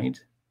side,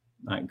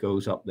 that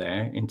goes up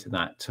there into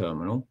that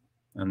terminal,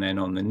 and then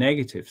on the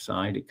negative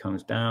side, it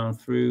comes down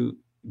through,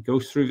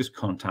 goes through this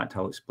contact.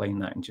 I'll explain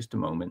that in just a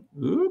moment.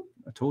 Oop,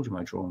 I told you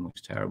my drawing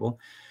was terrible.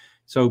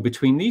 So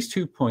between these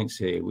 2 points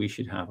here, we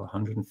should have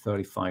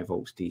 135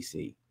 volts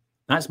DC.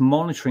 That's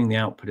monitoring the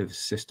output of the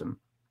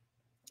system,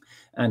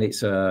 and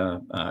it's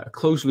a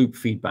closed loop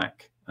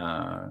feedback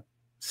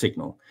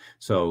signal.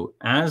 So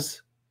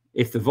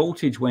if the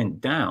voltage went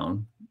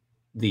down,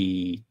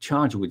 the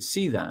charger would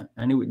see that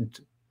and it would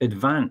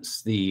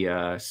advance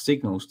the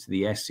signals to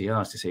the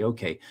SCRs to say,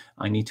 okay,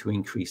 I need to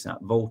increase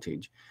that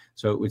voltage.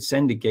 So it would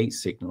send the gate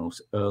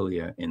signals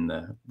earlier in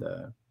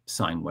the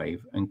sine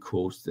wave and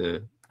cause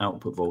the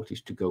output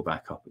voltage to go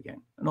back up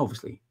again, and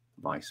obviously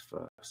vice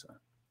versa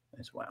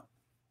as well.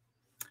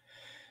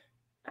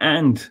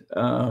 And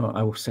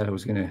I said I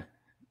was going to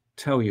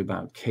tell you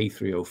about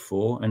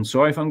K304, and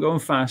sorry if I'm going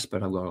fast,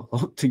 but I've got a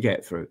lot to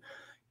get through.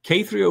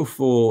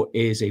 K304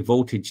 is a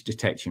voltage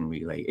detection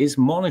relay. It's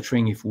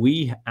monitoring if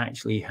we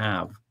actually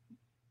have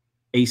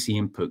AC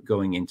input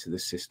going into the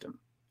system.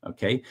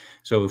 Okay,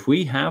 so if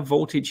we have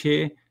voltage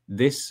here,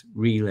 this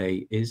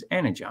relay is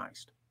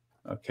energized.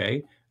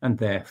 Okay, and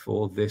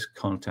therefore this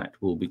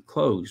contact will be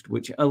closed,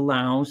 which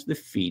allows the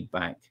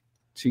feedback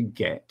to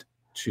get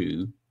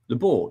to the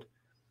board.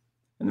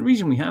 And the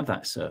reason we have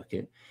that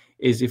circuit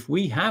is if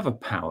we have a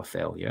power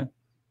failure,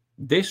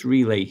 this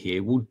relay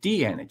here will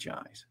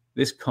de-energize.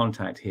 This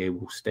contact here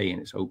will stay in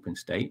its open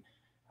state,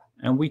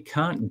 and we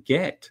can't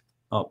get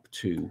up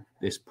to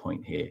this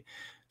point here.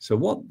 So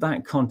what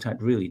that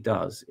contact really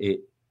does, it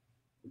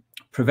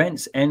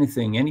prevents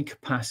anything, any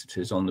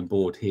capacitors on the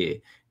board here,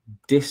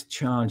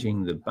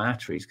 discharging the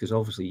batteries, because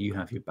obviously you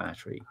have your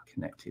battery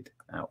connected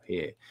out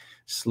here,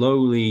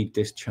 slowly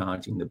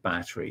discharging the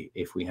battery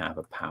if we have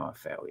a power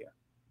failure.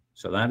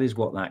 So that is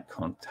what that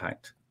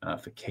contact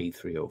for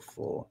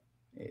K304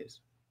 is.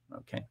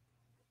 Okay.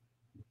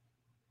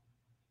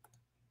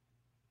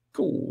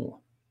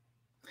 Cool.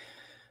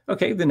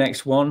 Okay, the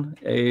next one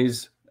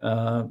is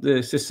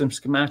the system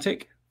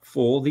schematic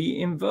for the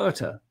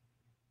inverter.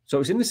 So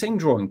it's in the same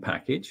drawing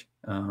package,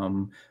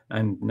 and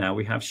now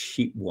we have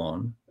sheet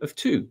 1 of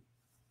 2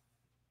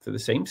 for the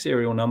same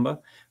serial number,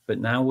 but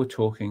now we're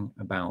talking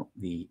about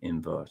the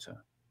inverter.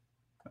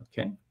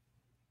 Okay.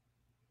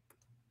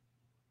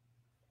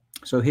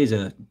 So here's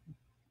a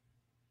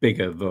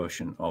bigger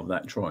version of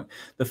that drawing.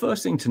 The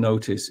first thing to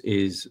notice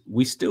is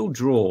we still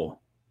draw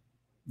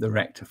the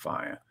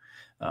rectifier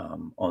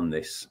on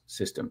this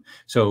system.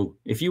 So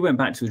if you went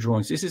back to the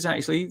drawings, this is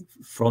actually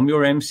from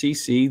your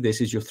MCC. This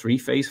is your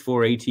 3-phase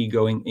 480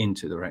 going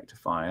into the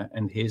rectifier,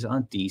 and here's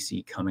our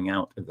DC coming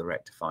out of the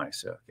rectifier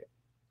circuit.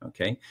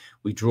 Okay,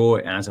 we draw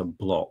it as a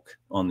block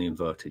on the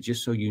inverter,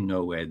 just so you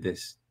know where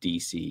this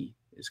DC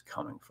is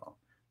coming from.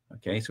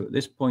 Okay, so at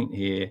this point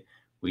here,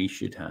 we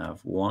should have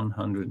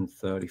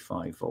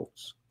 135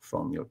 volts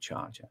from your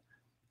charger.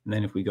 And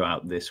then if we go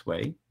out this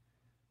way,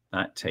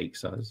 that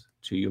takes us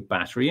to your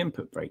battery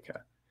input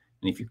breaker.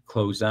 And if you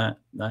close that,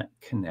 that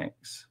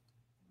connects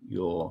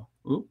your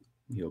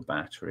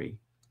battery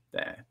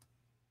there.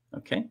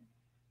 Okay.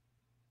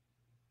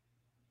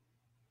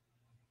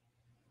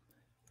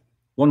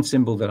 One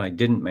symbol that I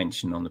didn't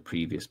mention on the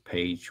previous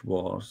page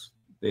was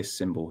this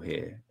symbol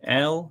here.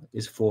 L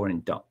is for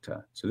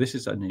inductor. So this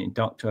is an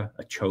inductor,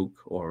 a choke,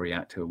 or a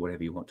reactor,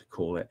 whatever you want to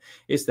call it.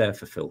 It's there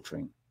for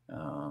filtering.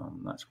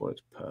 That's what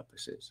its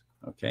purpose is.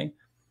 Okay.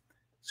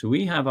 So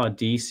we have our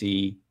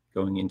DC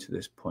going into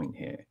this point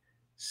here.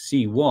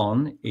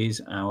 C1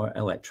 is our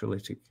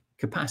electrolytic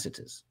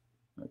capacitors.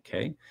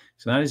 Okay,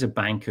 so that is a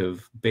bank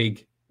of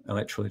big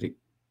electrolytic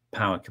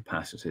power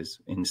capacitors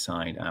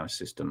inside our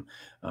system,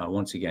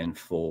 once again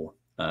for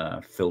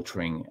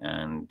filtering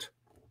and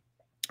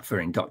for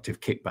inductive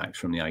kickbacks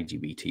from the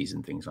IGBTs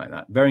and things like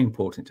that. Very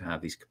important to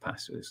have these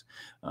capacitors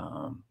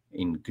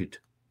in good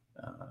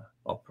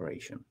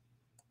operation.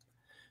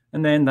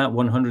 And then that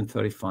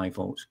 135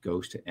 volts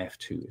goes to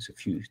F2 as a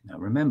fuse. Now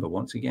remember,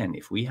 once again,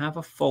 if we have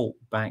a fault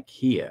back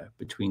here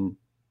between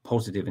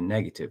positive and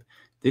negative,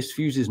 this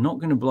fuse is not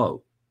going to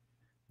blow.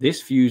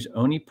 This fuse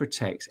only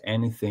protects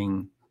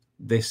anything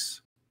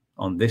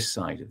on this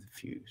side of the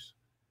fuse.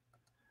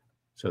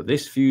 So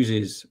this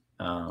fuse's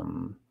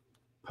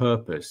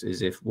purpose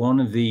is if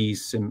one of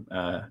these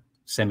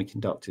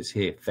semiconductors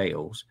here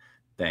fails,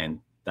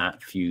 then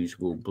that fuse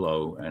will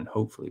blow and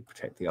hopefully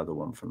protect the other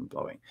one from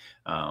blowing.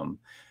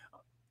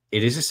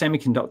 It is a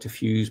semiconductor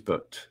fuse,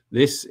 but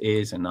this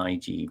is an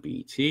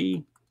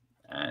IGBT,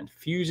 and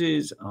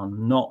fuses are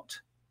not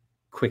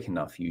quick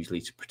enough usually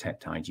to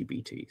protect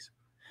IGBTs.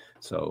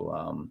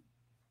 So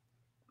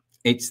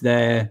it's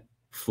there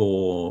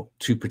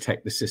to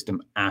protect the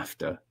system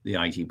after the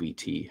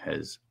IGBT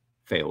has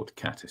failed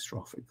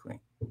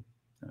catastrophically.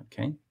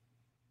 Okay.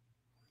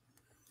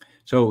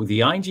 So the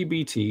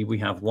IGBT, we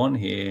have one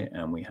here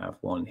and we have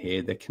one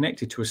here. They're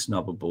connected to a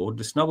snubber board.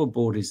 The snubber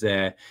board is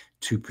there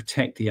to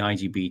protect the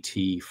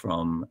IGBT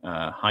from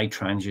high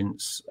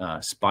transients,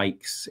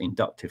 spikes,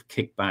 inductive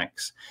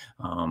kickbacks.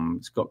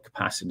 It's got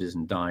capacitors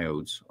and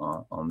diodes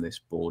on this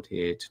board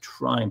here to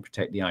try and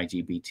protect the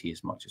IGBT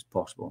as much as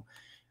possible.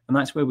 And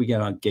that's where we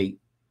get our gate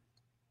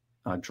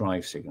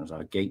drive signals,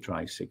 our gate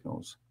drive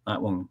signals.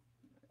 That one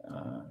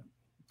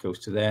goes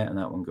to there and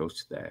that one goes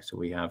to there. So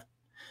we have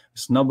a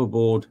snubber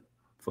board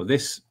for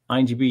this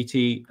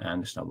IGBT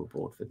and a snubber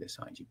board for this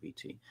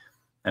IGBT.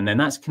 And then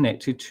that's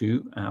connected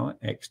to our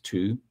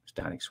X2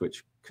 static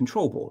switch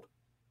control board.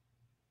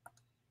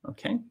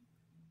 Okay.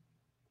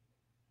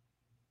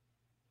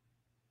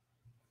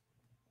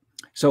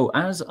 So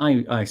as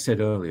I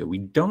said earlier, we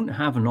don't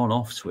have an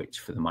on-off switch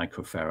for the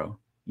microfarad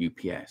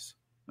UPS.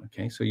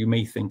 Okay, so you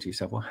may think to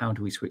yourself, well, how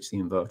do we switch the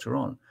inverter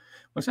on?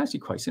 Well, it's actually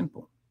quite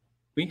simple.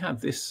 We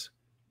have this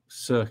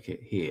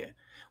circuit here.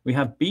 We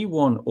have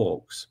B1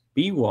 aux.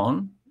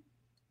 B1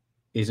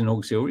 is an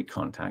auxiliary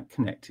contact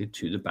connected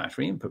to the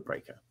battery input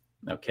breaker.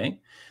 Okay,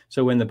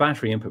 so when the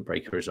battery input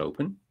breaker is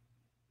open,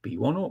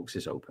 B1 aux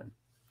is open.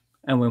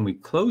 And when we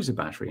close the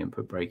battery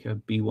input breaker,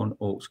 B1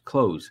 aux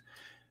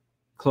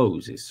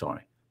closes,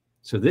 sorry.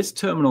 So this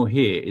terminal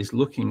here is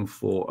looking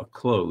for a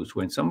close.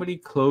 When somebody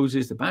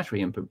closes the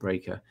battery input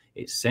breaker,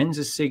 it sends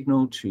a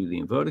signal to the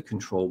inverter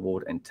control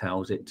board and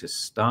tells it to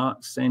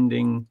start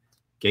sending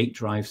gate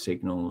drive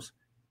signals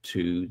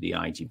to the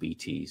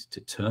IGBTs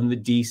to turn the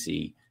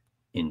DC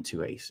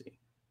into AC.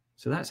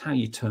 So that's how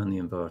you turn the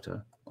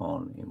inverter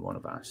on in one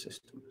of our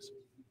systems.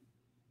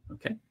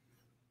 Okay.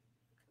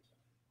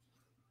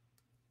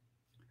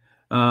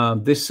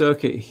 This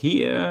circuit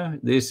here,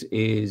 this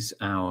is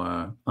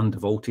our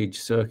undervoltage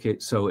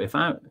circuit. So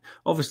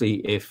obviously,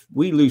 if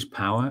we lose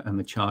power and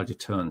the charger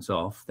turns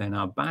off, then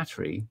our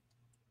battery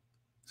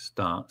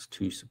starts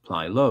to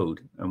supply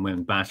load. And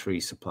when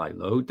batteries supply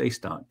load, they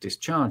start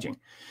discharging.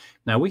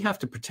 Now, we have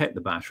to protect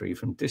the battery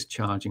from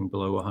discharging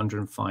below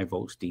 105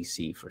 volts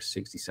DC for a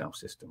 60-cell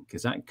system,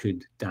 because that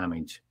could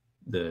damage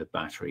the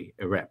battery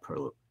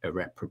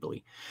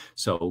irreparably.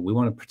 So we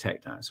want to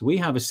protect that. So we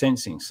have a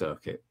sensing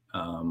circuit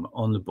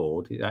on the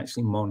board. It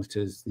actually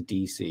monitors the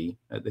DC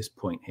at this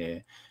point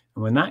here.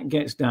 And when that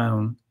gets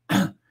down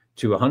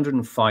to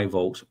 105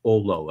 volts or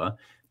lower,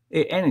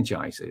 it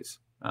energizes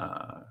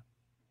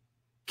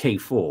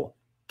K4.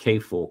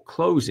 K4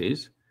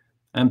 closes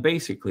and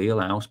basically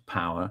allows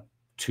power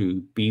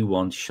to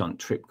B1 shunt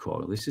trip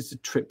coil. This is the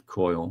trip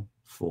coil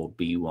for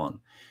B1.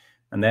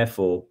 And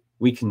therefore,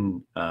 we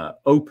can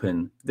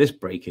open this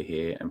breaker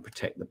here and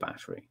protect the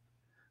battery.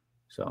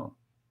 So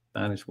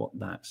that is what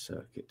that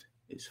circuit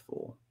is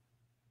for.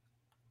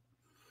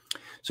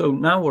 So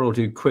now what I'll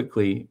do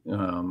quickly,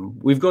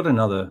 we've got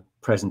another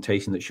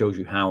presentation that shows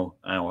you how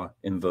our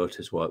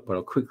inverters work, but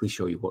I'll quickly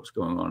show you what's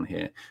going on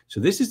here. So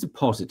this is the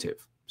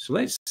positive. So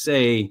let's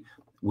say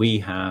we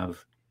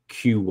have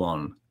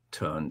Q1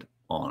 turned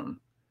on.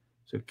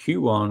 So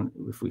Q1,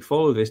 if we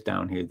follow this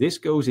down here, this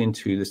goes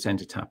into the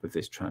center tap of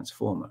this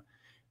transformer.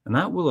 And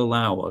that will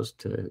allow us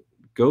to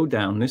go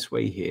down this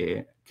way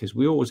here, because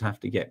we always have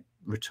to get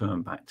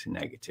return back to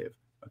negative.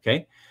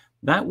 Okay,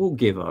 that will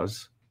give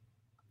us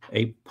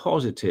a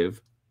positive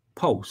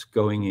pulse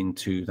going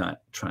into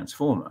that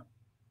transformer.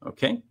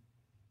 Okay,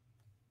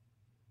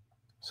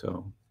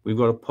 so we've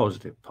got a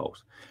positive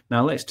pulse.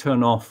 Now let's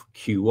turn off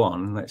Q1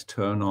 and let's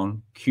turn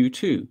on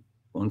Q2.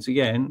 Once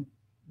again,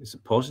 it's a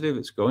positive,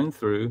 it's going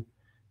through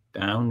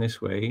down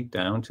this way,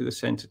 down to the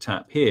center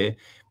tap here.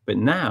 But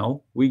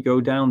now we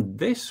go down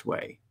this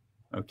way,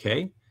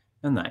 okay?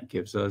 And that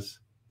gives us,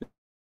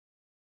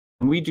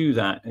 and we do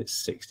that at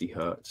 60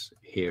 hertz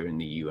here in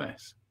the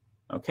US,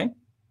 okay?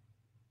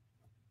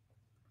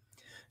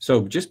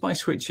 So just by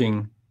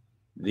switching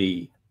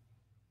the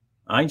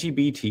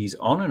IGBTs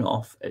on and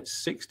off at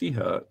 60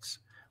 hertz,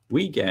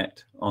 we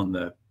get on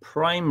the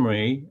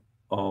primary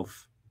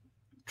of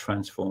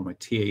transformer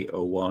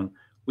T801,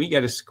 we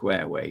get a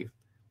square wave.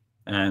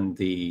 And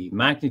the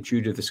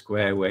magnitude of the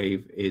square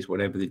wave is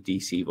whatever the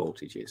DC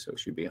voltage is. So it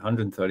should be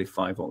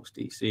 135 volts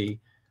DC,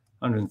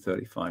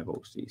 135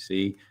 volts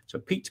DC. So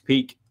peak to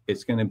peak,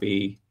 it's going to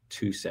be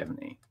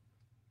 270.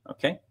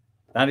 Okay,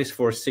 that is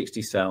for a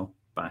 60-cell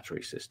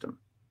battery system.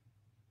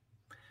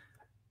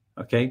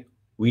 Okay,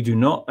 we do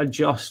not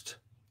adjust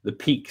the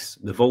peaks,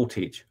 the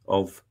voltage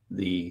of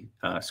the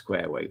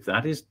square wave.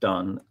 That is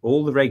done,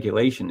 all the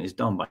regulation is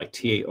done by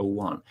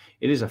T801.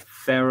 It is a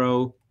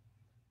ferro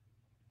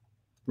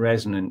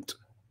resonant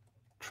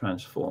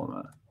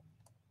transformer,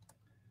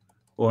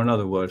 or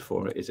another word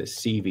for it is a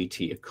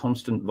CVT, a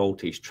constant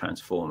voltage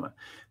transformer.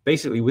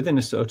 Basically, within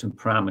a certain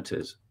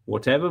parameters,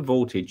 whatever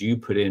voltage you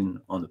put in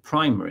on the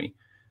primary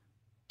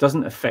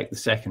doesn't affect the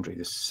secondary.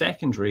 The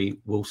secondary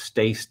will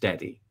stay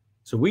steady.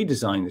 So we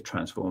designed the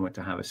transformer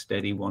to have a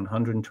steady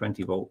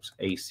 120 volts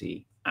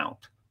AC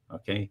out.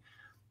 Okay,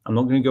 I'm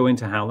not going to go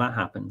into how that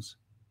happens.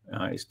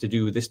 It's to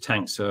do with this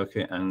tank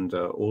circuit and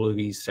all of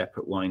these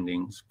separate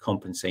windings,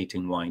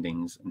 compensating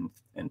windings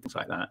and things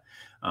like that.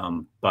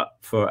 But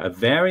for a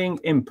varying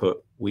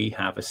input, we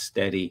have a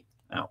steady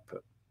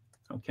output.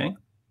 Okay.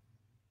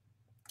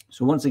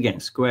 So once again,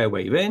 square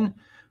wave in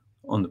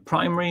on the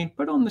primary,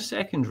 but on the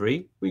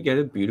secondary, we get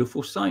a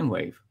beautiful sine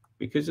wave.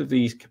 Because of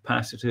these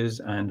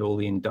capacitors and all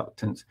the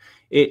inductance,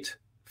 it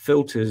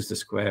filters the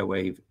square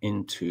wave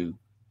into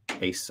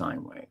a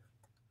sine wave.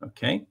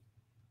 Okay.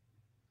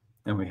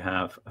 Then we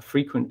have a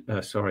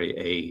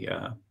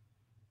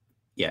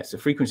it's a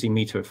frequency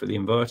meter for the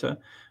inverter.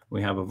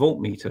 We have a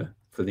voltmeter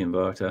for the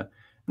inverter.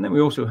 And then we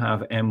also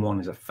have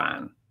M1 as a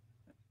fan.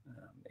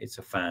 It's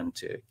a fan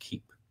to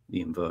keep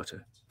the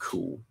inverter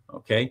cool,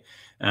 okay?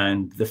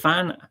 And the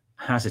fan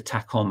has a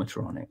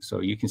tachometer on it. So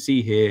you can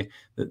see here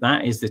that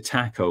that is the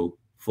tacho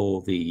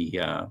for the,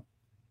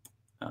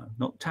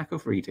 not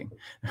tacho for eating,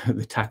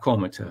 the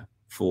tachometer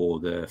for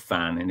the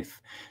fan. And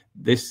if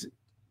this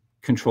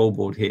control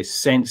board here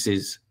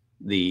senses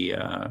the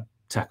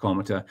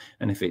tachometer,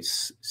 and if it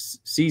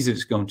sees that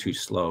it's going too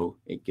slow,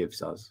 it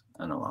gives us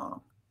an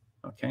alarm.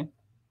 Okay.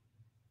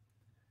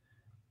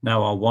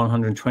 Now our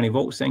 120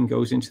 volts then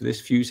goes into this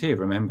fuse here.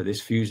 Remember,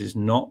 this fuse is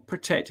not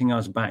protecting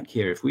us back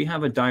here. If we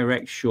have a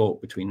direct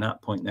short between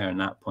that point there and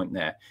that point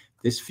there,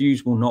 this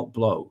fuse will not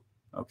blow.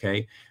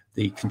 Okay.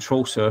 The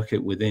control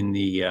circuit within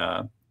the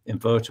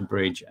inverter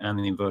bridge and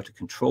the inverter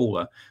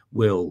controller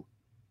will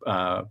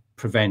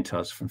prevent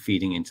us from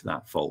feeding into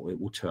that fault. It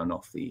will turn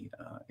off the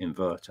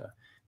inverter.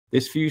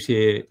 This fuse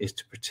here is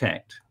to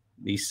protect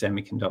these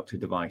semiconductor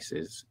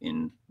devices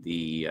in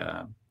the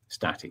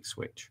static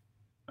switch.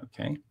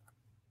 Okay.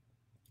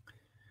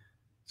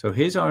 So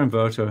here's our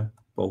inverter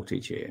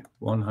voltage here,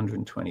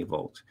 120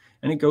 volts,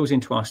 and it goes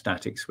into our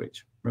static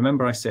switch.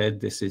 Remember I said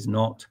this is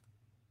not,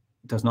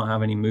 does not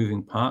have any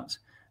moving parts.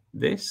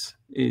 This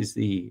is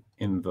the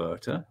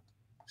inverter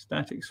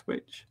static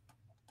switch,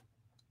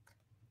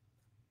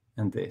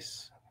 and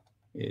this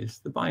is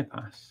the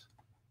bypass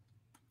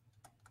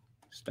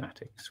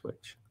static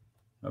switch.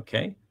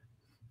 Okay.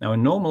 Now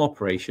in normal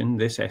operation,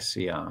 this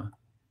SCR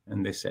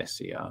and this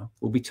SCR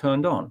will be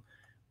turned on,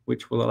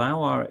 which will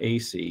allow our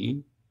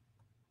AC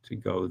to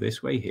go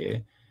this way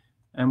here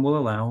and will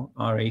allow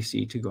our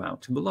AC to go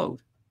out to the load.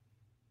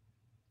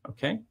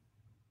 Okay.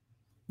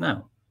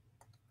 Now,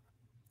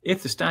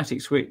 if the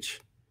static switch,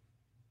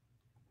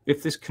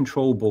 if this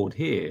control board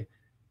here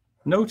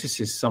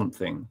notices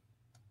something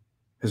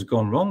has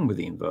gone wrong with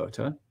the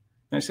inverter,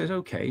 and it says,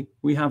 okay,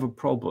 we have a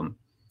problem.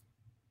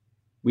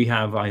 We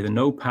have either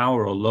no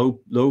power or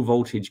low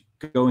voltage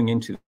going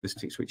into the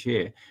static switch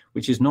here,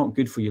 which is not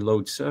good for your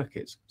load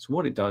circuits. So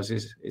what it does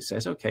is it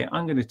says, okay,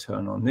 I'm going to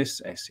turn on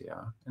this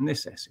SCR and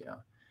this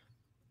SCR.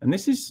 And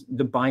this is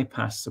the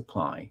bypass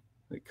supply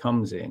that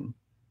comes in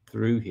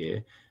through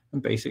here.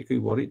 And basically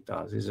what it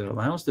does is it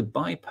allows the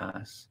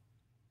bypass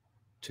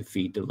to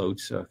feed the load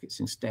circuits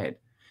instead.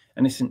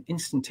 And it's an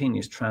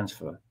instantaneous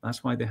transfer.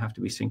 That's why they have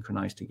to be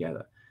synchronized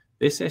together.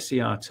 This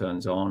SCR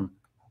turns on,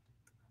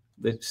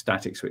 the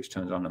static switch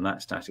turns on, and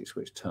that static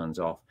switch turns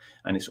off.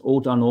 And it's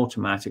all done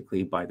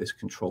automatically by this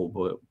control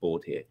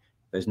board here.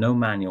 There's no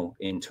manual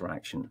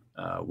interaction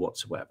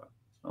whatsoever.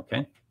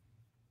 Okay.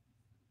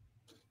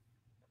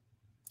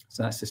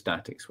 So that's the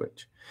static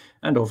switch.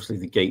 And obviously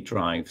the gate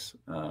drives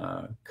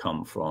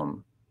come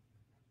from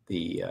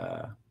the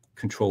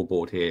control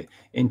board here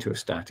into a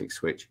static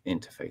switch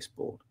interface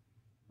board.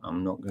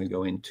 I'm not going to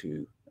go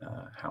into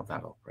how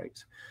that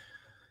operates.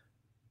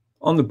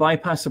 On the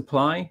bypass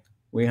supply,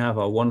 we have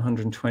our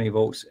 120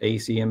 volts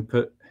AC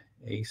input,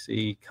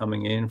 AC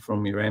coming in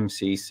from your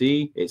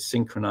MCC. It's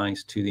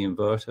synchronized to the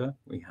inverter.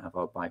 We have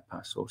our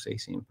bypass source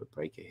AC input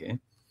breaker here.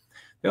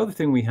 The other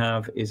thing we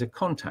have is a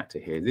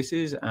contactor here. This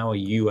is our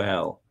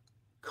UL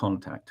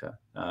contactor.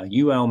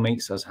 UL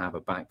makes us have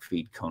a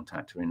backfeed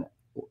contactor in,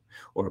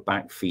 or a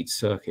backfeed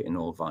circuit in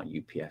all of our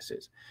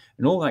UPSs.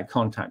 And all that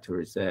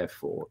contactor is there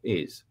for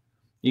is,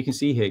 you can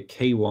see here,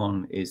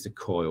 K1 is the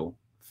coil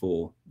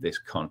for this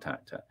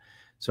contactor.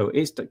 So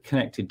it's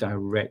connected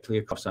directly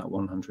across that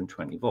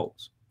 120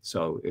 volts.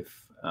 So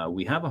if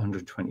we have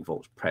 120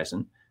 volts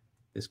present,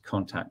 this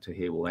contactor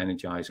here will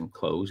energize and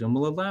close and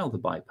will allow the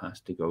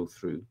bypass to go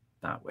through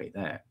that way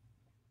there.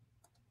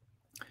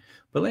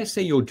 But let's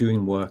say you're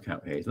doing work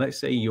out here. Let's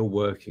say you're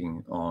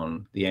working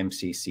on the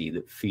MCC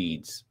that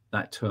feeds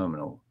that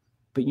terminal,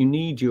 but you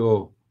need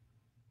your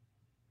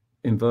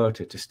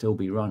inverter to still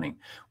be running.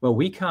 Well,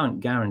 we can't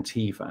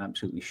guarantee for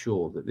absolutely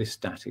sure that this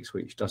static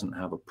switch doesn't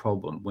have a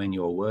problem when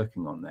you're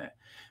working on there.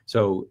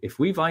 So if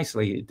we've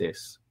isolated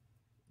this,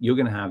 you're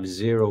going to have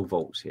 0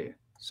 volts here.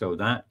 So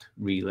that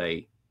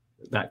relay,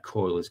 that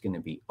coil is going to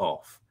be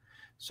off.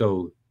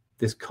 So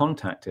this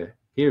contactor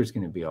here is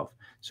going to be off.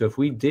 So if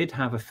we did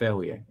have a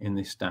failure in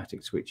this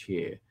static switch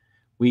here,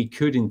 we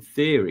could, in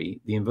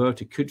theory, the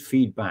inverter could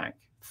feed back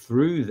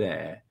through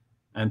there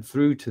and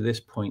through to this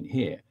point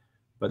here.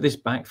 But this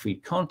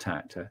backfeed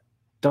contactor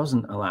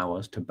doesn't allow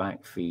us to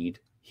backfeed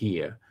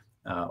here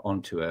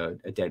onto a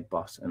dead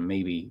bus and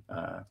maybe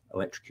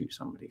electrocute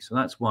somebody. So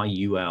that's why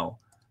UL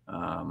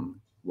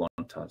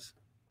want us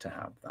to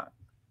have that.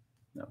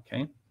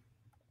 Okay.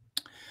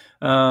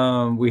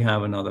 We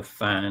have another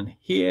fan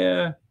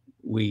here.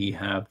 We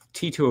have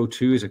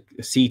T202 is a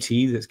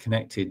CT that's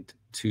connected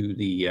to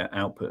the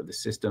output of the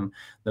system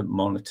that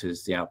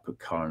monitors the output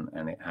current,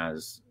 and it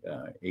has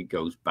it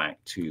goes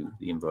back to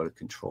the inverter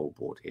control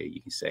board here.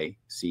 You can see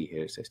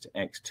here it says to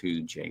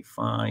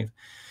X2J5,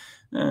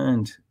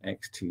 and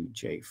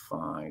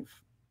X2J5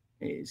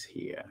 is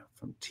here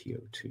from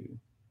TO2.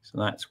 So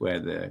that's where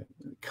the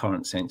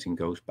current sensing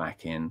goes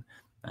back in,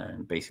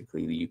 and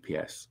basically the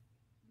UPS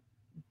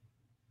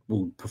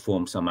will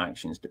perform some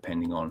actions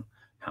depending on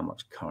how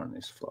much current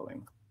is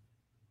flowing.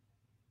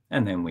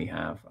 And then we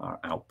have our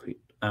output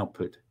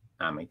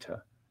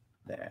ammeter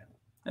there.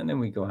 And then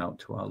we go out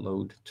to our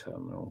load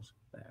terminals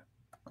there.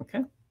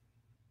 Okay.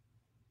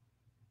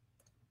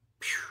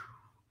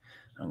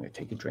 I'm going to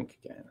take a drink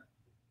again.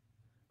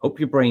 Hope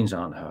your brains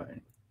aren't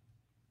hurting.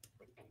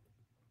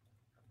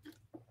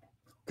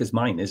 because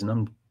mine is,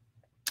 and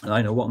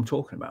I know what I'm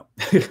talking about.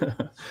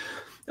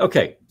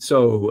 Okay,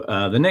 so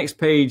the next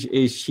page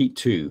is sheet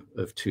 2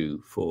 of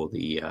 2 for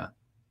the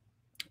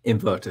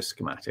inverter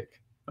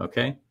schematic.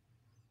 Okay.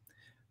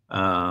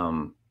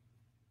 I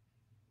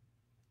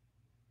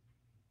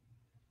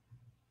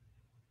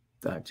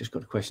just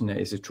got a question there.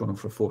 Is it drawing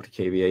for 40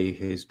 kVA?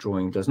 His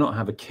drawing does not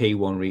have a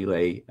K1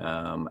 relay,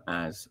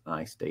 as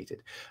I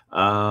stated.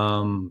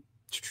 I'll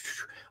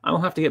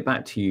have to get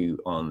back to you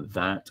on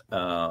that.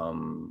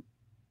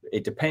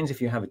 It depends if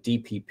you have a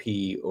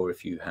DPP or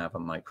if you have a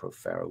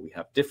microfarad. We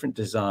have different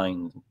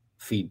design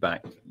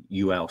feedback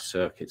UL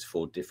circuits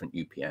for different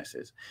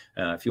UPSs.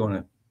 If you want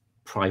to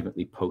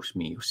privately post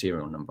me your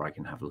serial number, I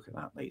can have a look at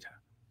that later.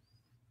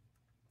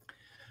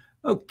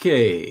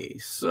 Okay,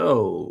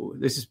 so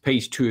this is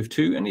page 2 of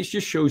 2, and it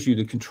just shows you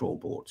the control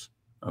boards.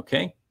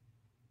 Okay,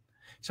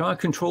 so our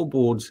control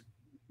boards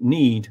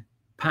need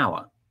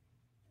power.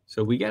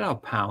 So we get our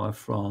power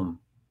from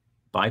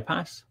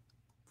bypass,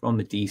 from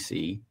the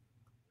DC,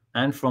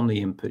 and from the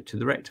input to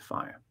the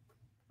rectifier.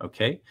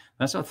 Okay,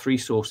 that's our 3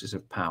 sources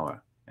of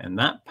power, and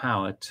that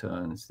power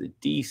turns into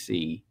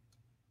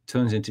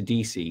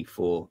DC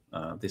for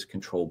this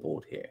control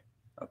board here.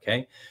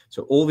 Okay,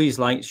 so all these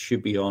lights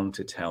should be on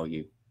to tell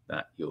you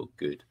that you're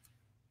good.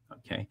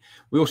 Okay,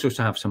 we also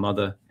have some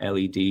other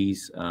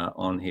LEDs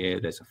on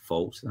here. There's a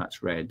fault, so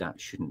that's red,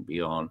 that shouldn't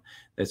be on.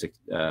 There's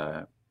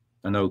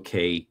an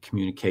OK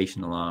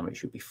communication alarm, it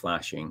should be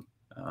flashing,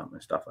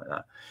 and stuff like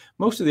that.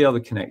 Most of the other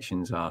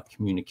connections are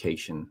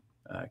communication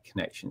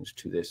connections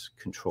to this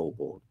control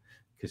board,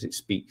 because it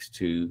speaks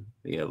to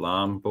the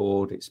alarm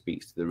board, it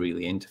speaks to the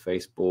relay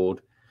interface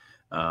board.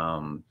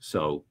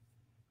 So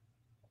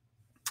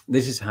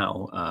this is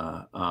how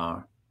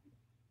our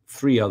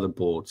 3 other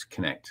boards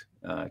connect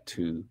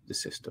to the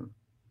system.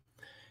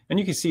 And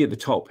you can see at the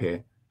top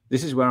here,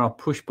 this is where our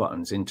push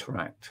buttons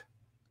interact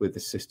with the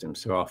system.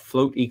 So our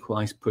float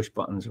equalize push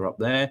buttons are up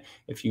there.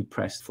 If you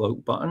press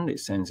float button,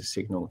 it sends a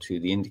signal to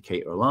the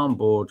indicator alarm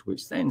board,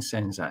 which then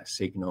sends that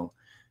signal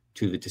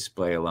to the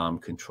display alarm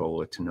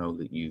controller to know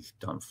that you've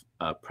done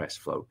press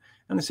float.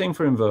 And the same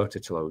for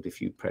inverter to load. If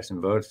you press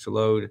inverter to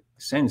load, it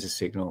sends a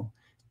signal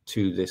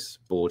to this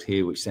board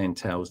here, which then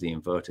tells the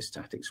inverter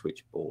static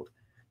switch board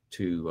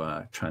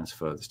to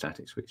transfer the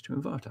static switch to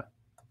inverter.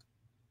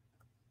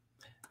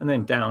 And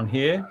then down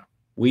here,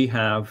 we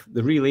have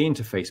the relay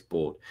interface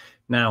board.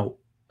 Now,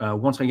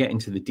 once I get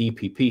into the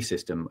DPP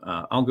system,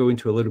 I'll go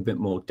into a little bit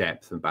more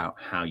depth about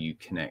how you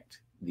connect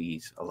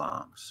these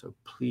alarms. So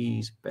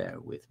please bear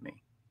with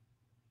me.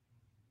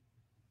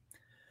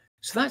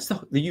 So that's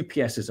the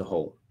UPS as a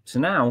whole. So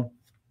now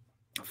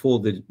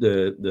for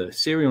the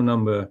serial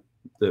number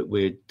that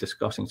we're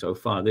discussing so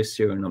far, this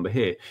serial number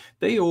here,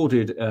 they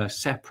ordered a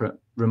separate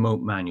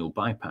remote manual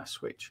bypass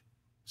switch.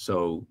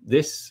 So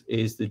this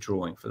is the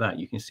drawing for that.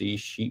 You can see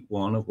sheet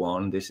 1 of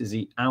 1. This is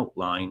the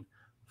outline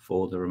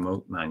for the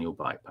remote manual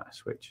bypass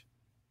switch.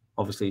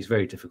 Obviously, it's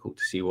very difficult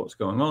to see what's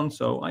going on,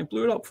 so I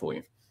blew it up for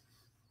you.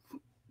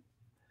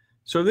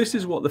 So this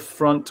is what the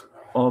front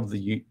of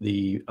the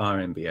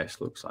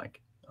RMBS looks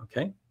like.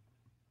 Okay.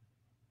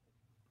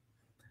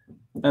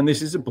 And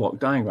this is a block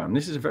diagram.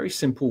 This is a very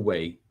simple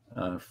way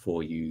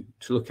for you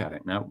to look at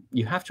it. Now,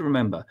 you have to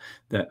remember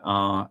that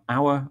our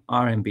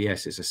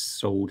RMBSs are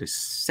sold as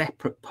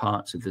separate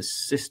parts of the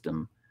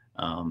system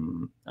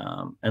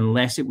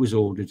unless it was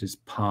ordered as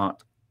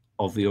part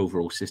of the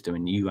overall system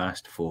and you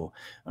asked for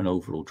an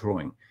overall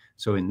drawing.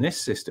 So in this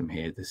system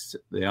here,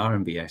 the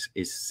RMBS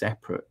is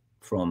separate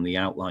from the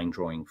outline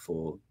drawing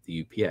for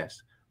the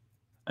UPS.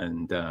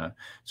 And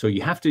so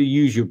you have to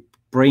use your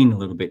brain a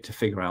little bit to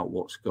figure out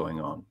what's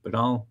going on, but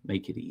I'll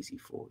make it easy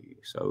for you.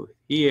 So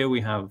here we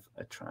have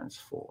a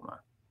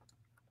transformer.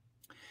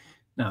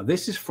 Now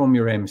this is from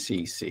your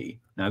MCC.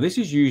 Now this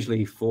is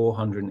usually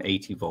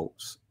 480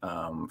 volts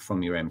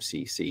from your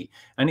MCC,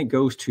 and it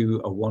goes to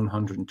a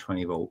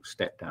 120 volt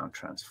step down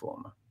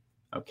transformer.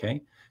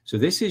 Okay, so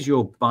this is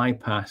your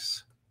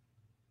bypass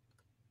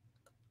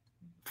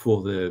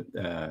for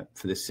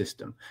the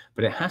system,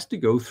 but it has to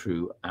go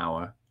through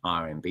our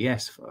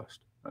RMBS first.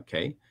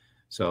 Okay.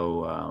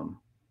 So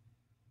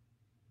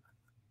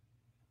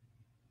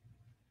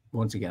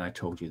once again, I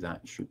told you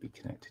that should be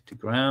connected to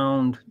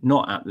ground,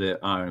 not at the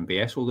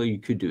RMBS, although you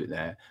could do it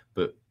there,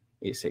 but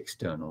it's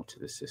external to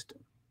the system.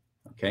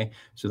 Okay,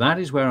 so that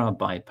is where our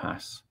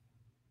bypass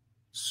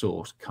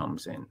source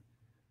comes in.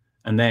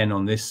 And then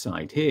on this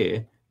side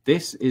here,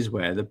 this is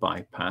where the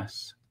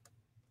bypass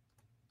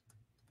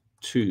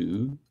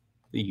to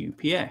the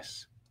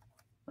UPS.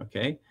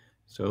 Okay,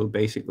 so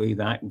basically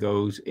that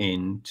goes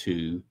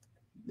into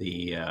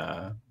the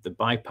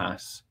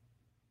bypass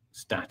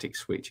static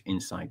switch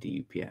inside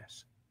the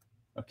UPS.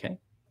 Okay,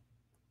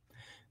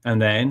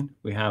 and then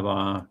we have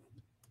our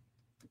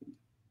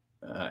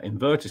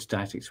inverter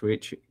static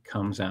switch. It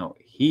comes out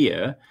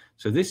here.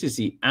 So this is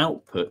the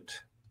output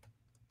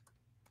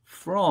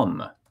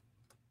from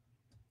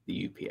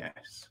the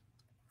UPS.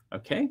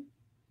 Okay,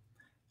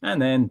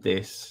 and then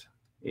this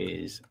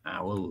is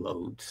our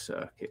load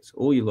circuits.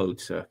 All your load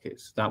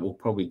circuits, that will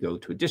probably go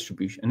to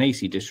an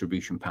AC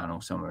distribution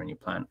panel somewhere in your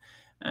plant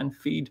and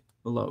feed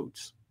the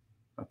loads,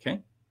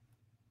 okay?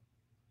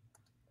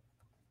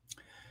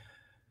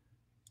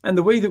 And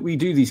the way that we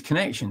do these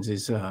connections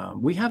is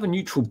we have a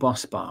neutral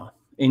bus bar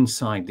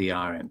inside the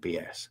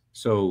RMBS.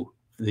 So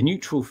the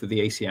neutral for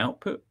the AC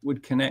output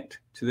would connect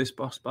to this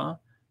bus bar.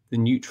 The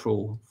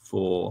neutral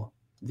for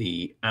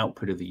the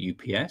output of the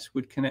UPS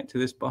would connect to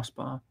this bus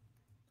bar.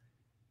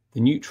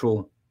 The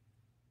neutral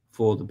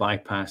for the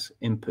bypass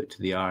input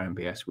to the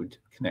RMBS would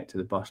connect to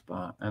the bus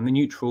bar, and the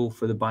neutral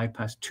for the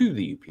bypass to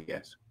the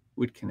UPS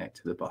would connect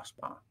to the bus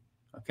bar,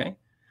 okay?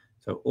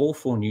 So all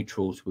 4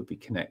 neutrals would be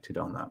connected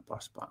on that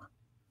bus bar.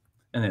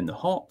 And then the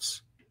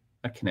hots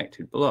are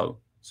connected below.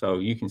 So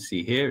you can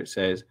see here it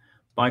says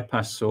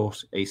bypass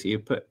source AC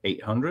input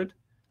 800.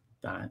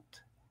 That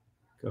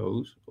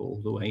goes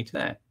all the way to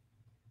there,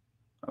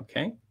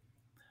 okay?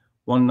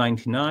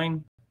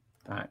 199,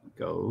 that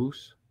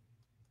goes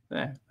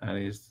there. That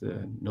is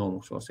the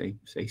normal source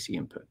AC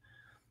input.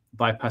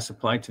 Bypass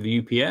supply to the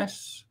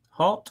UPS,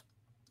 hot,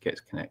 gets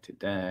connected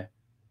there.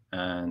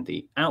 And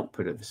the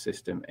output of the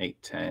system,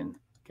 810,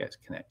 gets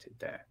connected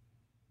there.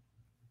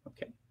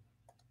 Okay.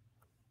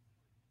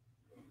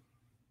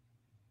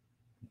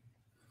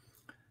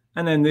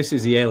 And then this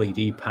is the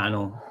LED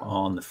panel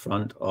on the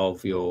front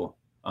of your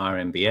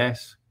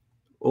RMBS.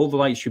 All the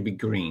lights should be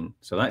green.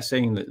 So that's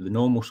saying that the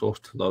normal source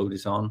to load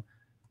is on.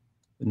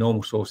 The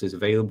normal source is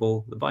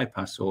available, the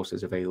bypass source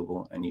is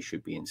available, and you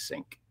should be in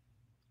sync.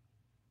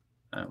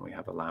 And we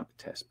have a lab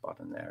test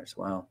button there as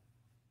well.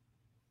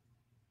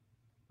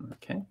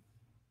 Okay.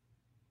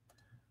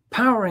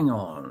 Powering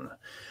on.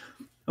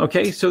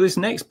 Okay, so this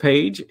next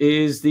page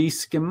is the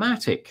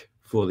schematic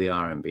for the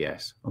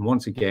RMBS. And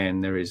once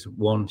again, there is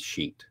one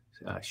sheet,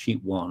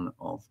 sheet 1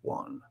 of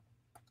 1.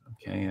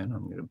 Okay, and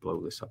I'm going to blow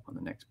this up on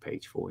the next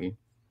page for you.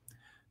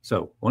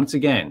 So once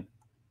again,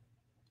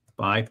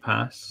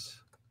 bypass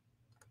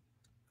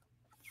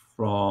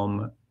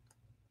from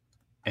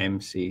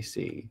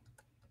MCC.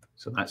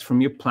 So that's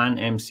from your plant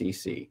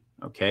MCC,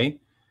 okay?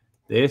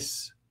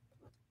 This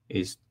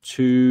is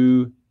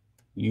to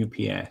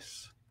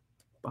UPS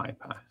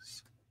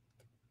bypass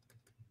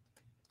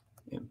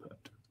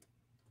input.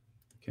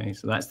 Okay,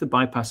 so that's the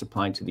bypass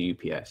applied to the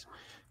UPS.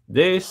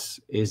 This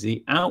is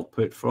the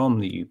output from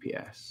the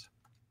UPS.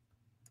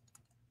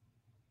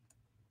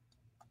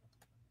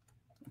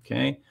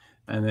 Okay,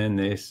 and then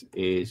this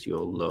is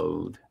your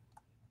load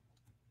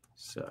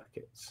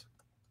circuits.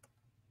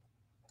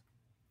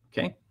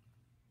 Okay,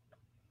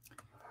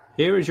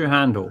 here is your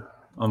handle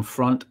on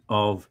front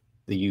of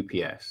the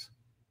UPS.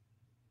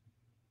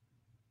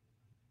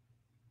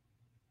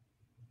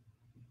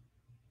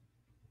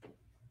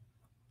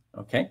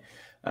 Okay,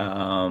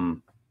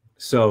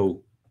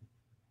 so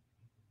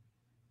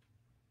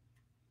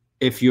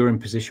if you're in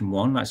position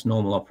 1, that's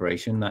normal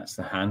operation. That's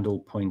the handle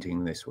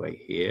pointing this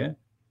way here.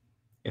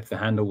 If the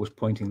handle was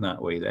pointing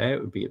that way there, it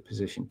would be at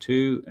position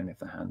 2. And if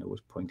the handle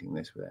was pointing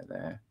this way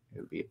there, it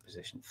would be at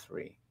position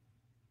 3.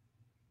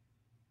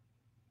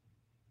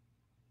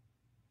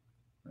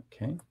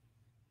 Okay.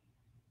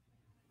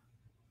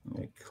 I'm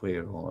going to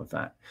clear all of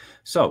that.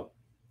 So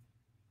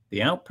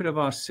the output of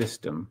our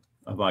system,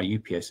 of our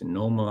UPS in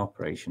normal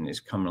operation, is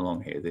coming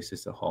along here. This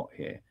is the hot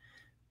here.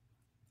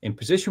 In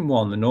position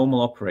 1, the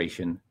normal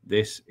operation,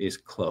 this is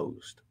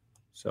closed.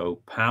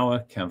 So power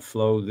can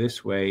flow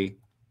this way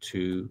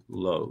to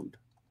load,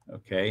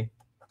 okay?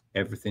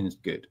 Everything's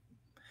good.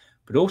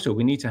 But also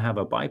we need to have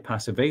a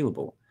bypass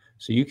available.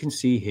 So you can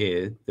see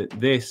here that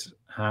this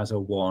has a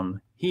 1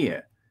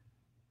 here.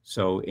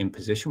 So in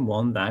position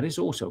 1, that is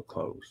also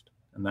closed.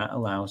 And that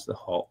allows the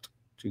hot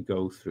to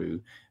go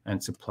through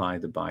and supply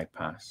the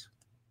bypass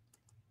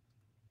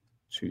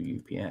to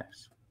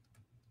UPS.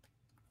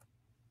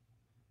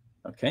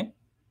 Okay?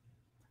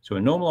 So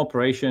a normal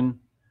operation,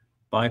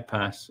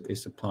 bypass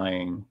is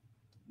supplying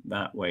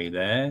that way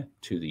there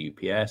to the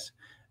UPS,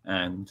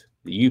 and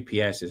the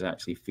UPS is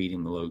actually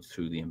feeding the load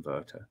through the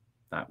inverter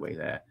that way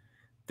there.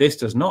 This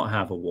does not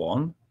have a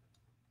 1,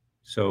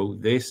 so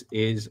this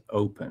is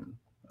open,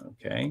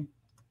 okay?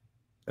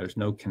 There's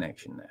no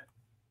connection there.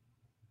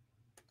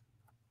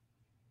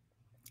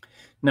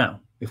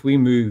 Now, if we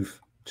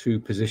move to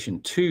position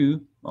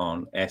 2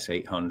 on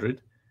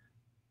S800,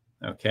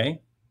 okay,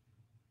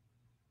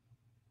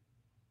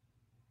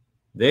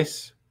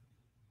 this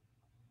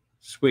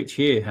switch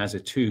here has a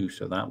 2,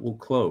 so that will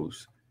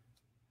close.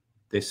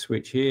 This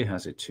switch here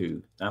has a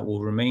 2, that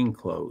will remain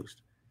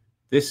closed.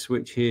 This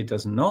switch here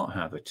does not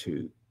have a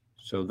 2,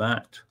 so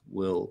that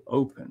will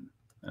open.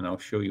 And I'll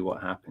show you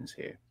what happens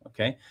here,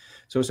 okay?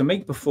 So it's a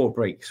make before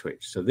break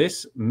switch. So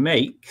this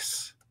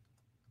makes,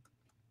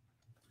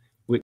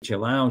 which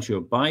allows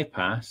your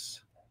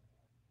bypass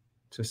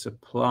to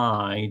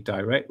supply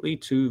directly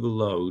to the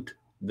load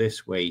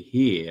this way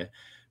here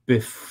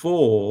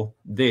before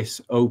this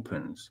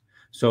opens.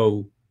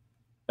 So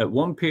at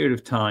one period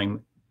of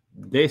time,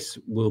 this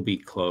will be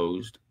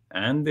closed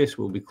and this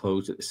will be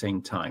closed at the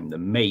same time, the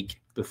make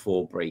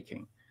before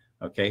breaking.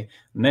 okay?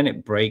 And then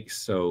it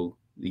breaks, so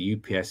the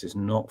UPS is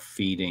not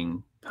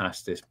feeding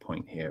past this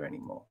point here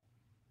anymore.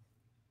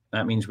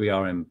 That means we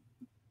are in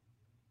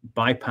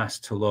bypass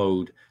to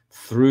load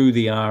through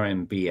the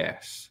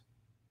RMBS.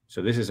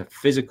 So this is a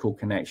physical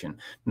connection.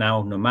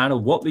 Now, no matter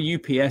what the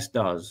UPS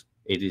does,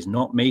 it is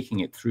not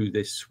making it through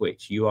this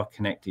switch. You are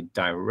connected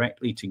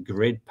directly to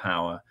grid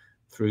power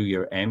through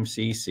your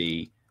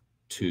MCC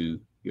to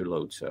your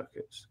load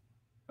circuits,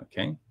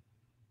 okay?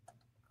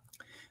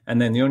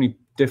 And then the only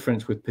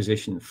difference with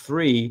position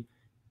 3,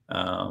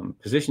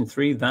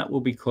 that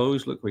will be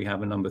closed. Look, we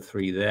have a number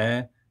 3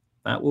 there.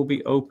 That will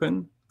be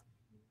open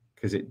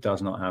because it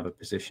does not have a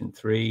position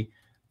 3.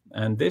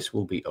 And this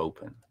will be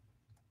open.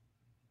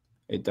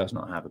 It does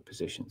not have a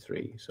position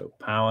 3. So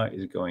power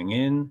is going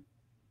in,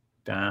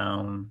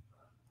 down,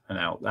 and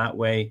out that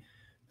way.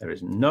 There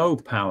is no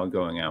power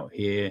going out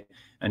here.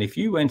 And if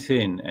you went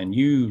in and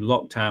you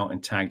locked out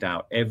and tagged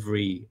out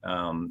every,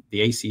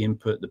 the AC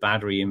input, the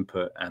battery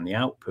input, and the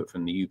output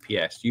from the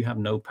UPS, you have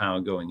no power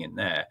going in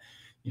there.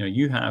 You know,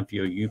 you have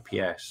your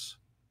UPS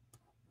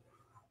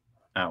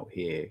out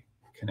here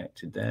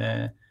connected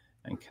there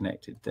and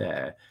connected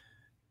there.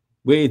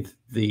 With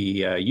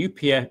the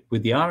UPS,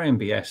 with the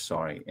RMBS,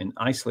 sorry, in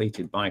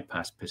isolated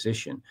bypass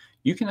position,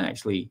 you can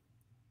actually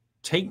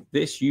take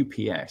this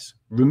UPS,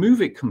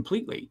 remove it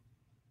completely,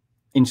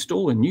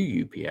 install a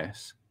new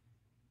UPS,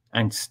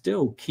 and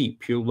still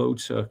keep your load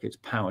circuits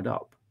powered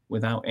up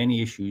without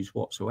any issues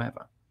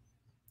whatsoever.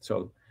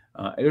 So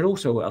it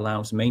also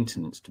allows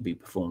maintenance to be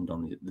performed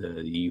on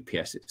the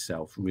UPS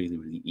itself really,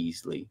 really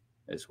easily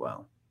as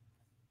well.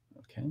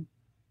 Okay.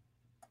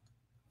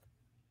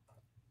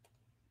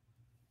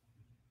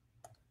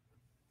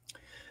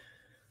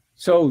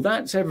 So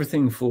that's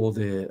everything for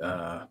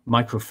the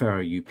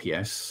microfarad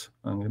UPS.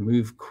 I'm going to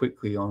move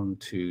quickly on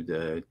to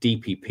the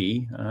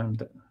DPP,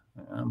 and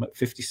I'm at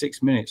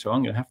 56 minutes, so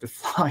I'm going to have to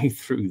fly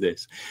through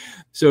this.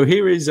 So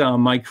here is our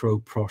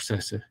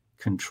microprocessor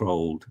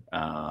controlled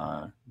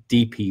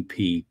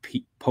DPP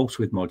pulse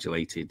width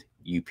modulated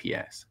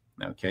UPS.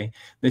 Okay,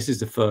 this is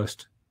the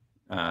first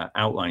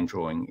outline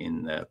drawing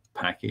in the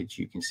package.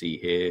 You can see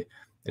here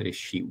that is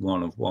sheet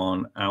 1 of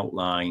 1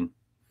 outline.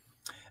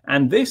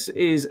 And this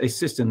is a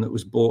system that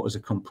was bought as a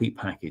complete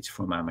package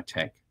from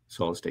AMETEK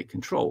Solidstate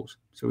Controls.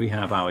 So we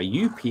have our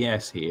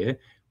UPS here.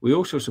 We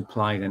also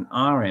supplied an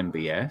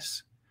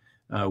RMBS.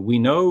 We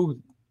know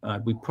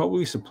we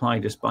probably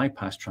supplied this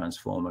bypass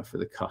transformer for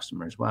the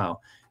customer as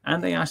well.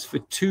 And they asked for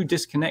 2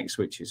 disconnect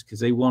switches because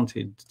they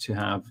wanted to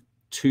have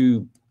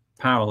 2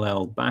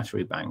 parallel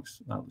battery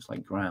banks. That looks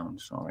like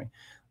ground, sorry.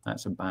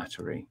 That's a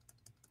battery,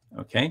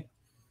 okay?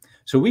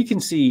 So we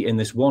can see in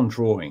this one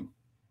drawing,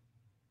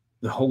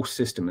 the whole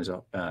system as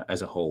a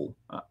whole.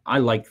 I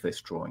like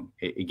this drawing.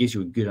 It gives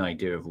you a good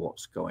idea of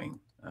what's going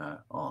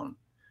on,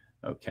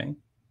 okay?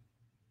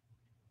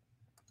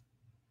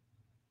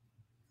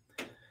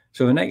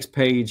 So the next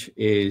page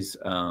is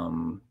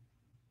the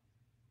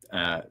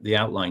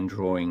outline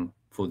drawing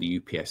for the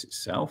UPS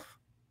itself.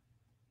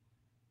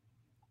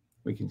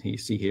 We can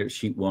see here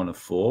sheet 1 of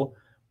 4.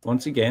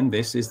 Once again,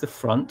 this is the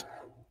front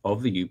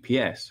of the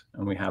UPS,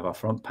 and we have our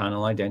front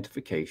panel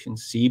identification.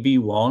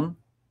 CB1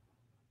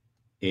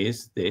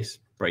 is this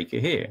breaker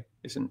here.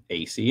 It's an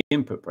AC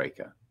input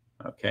breaker,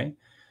 okay?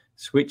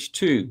 Switch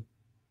 2,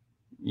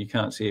 you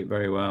can't see it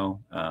very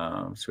well.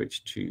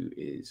 Switch 2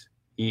 is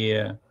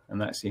here,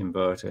 and that's the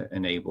inverter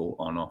enable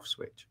on-off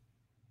switch,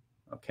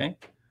 okay?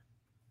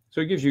 So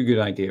it gives you a good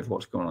idea of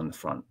what's going on in the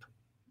front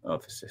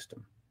of the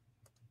system.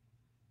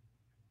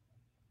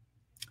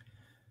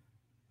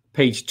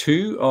 Page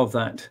 2 of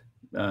that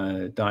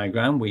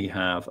diagram, we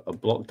have a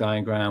block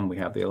diagram, we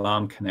have the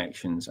alarm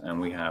connections,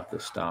 and we have the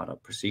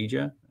startup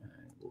procedure.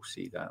 We'll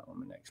see that on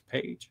the next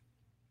page.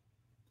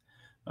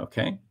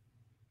 Okay,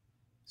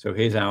 so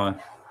here's our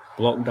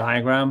block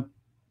diagram,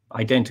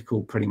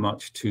 identical pretty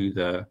much to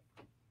the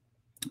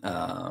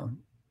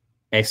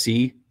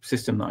SE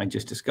system that I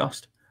just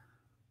discussed.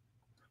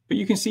 But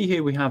you can see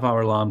here we have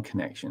our alarm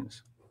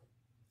connections.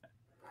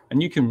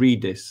 And you can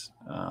read this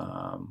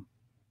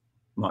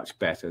much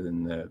better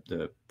than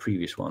the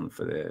previous one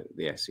for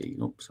the SE.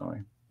 Oops,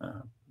 sorry,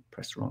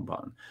 pressed the wrong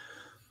button.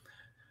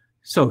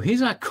 So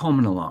here's our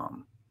common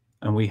alarm.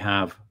 And we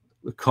have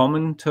the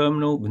common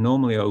terminal, the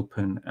normally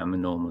open, and the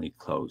normally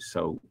closed.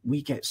 So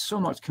we get so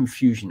much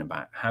confusion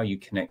about how you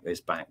connect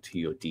this back to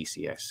your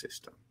DCS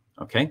system,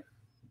 okay?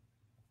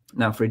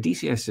 Now, for a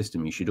DCS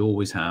system, you should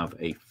always have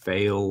a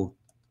fail-safe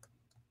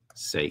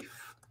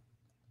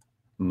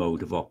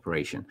mode of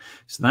operation.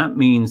 So that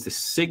means the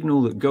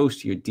signal that goes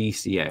to your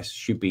DCS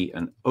should be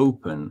an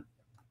open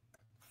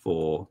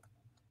for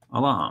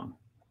alarm,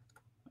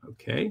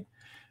 okay?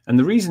 And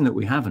the reason that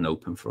we have an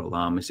open for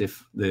alarm is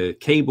if the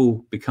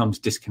cable becomes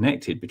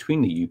disconnected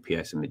between the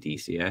UPS and the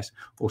DCS,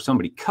 or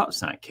somebody cuts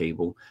that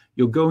cable,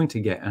 you're going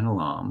to get an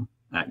alarm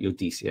at your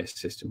DCS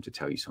system to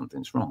tell you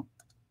something's wrong,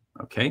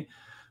 okay?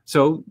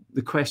 So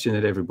the question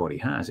that everybody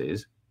has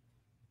is,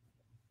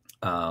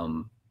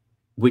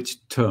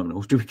 which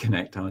terminals do we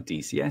connect our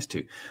DCS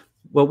to?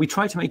 Well, we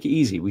try to make it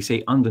easy. We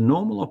say under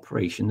normal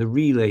operation, the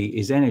relay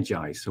is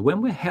energized. So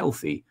when we're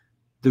healthy,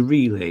 the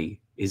relay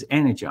is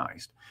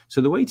energized.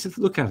 So the way to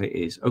look at it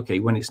is, okay,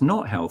 when it's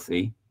not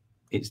healthy,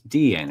 it's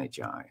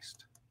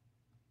de-energized.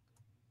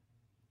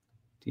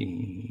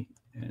 De-energized.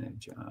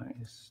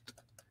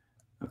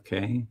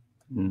 Okay,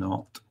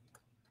 not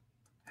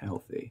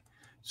healthy.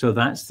 So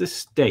that's the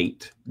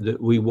state that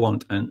we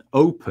want an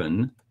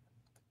open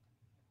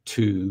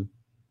to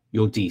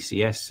your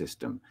DCS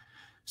system.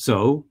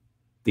 So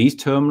these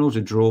terminals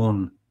are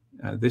drawn,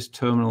 this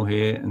terminal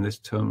here and this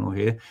terminal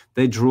here,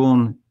 they're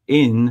drawn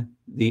in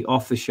the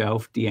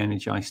off-the-shelf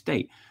de-energized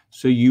state.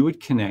 So you would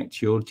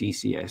connect your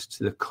DCS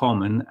to the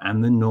common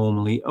and the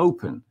normally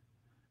open,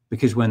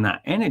 because when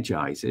that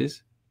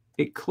energizes,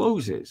 it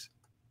closes.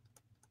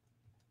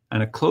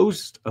 And a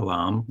closed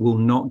alarm will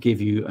not give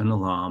you an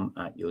alarm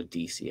at your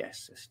DCS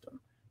system.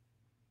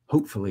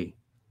 Hopefully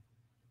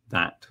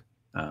that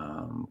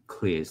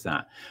clears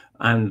that.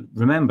 And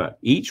remember,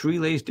 each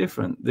relay is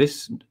different.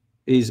 This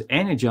is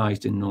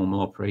energized in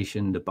normal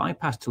operation. The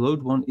bypass to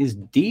load one is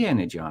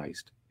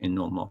de-energized in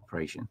normal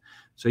operation.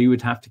 So you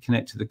would have to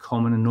connect to the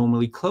common and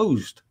normally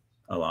closed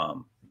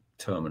alarm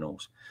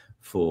terminals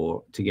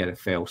to get a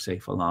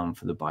fail-safe alarm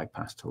for the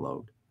bypass to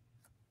load.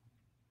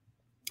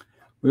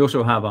 We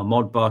also have our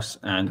Modbus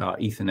and our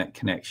Ethernet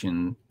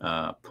connection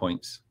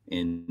points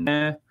in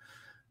there.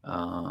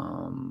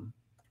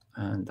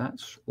 And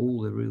that's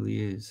all there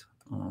really is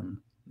on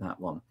that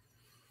one.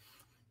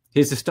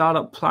 Here's the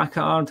startup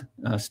placard,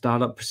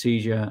 startup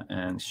procedure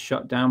and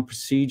shutdown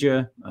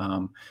procedure.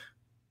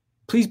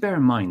 Please bear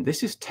in mind,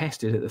 this is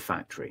tested at the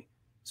factory.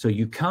 So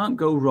you can't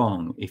go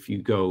wrong if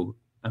you go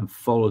and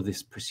follow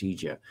this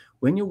procedure.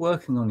 When you're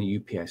working on a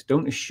UPS,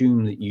 don't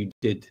assume that you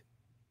did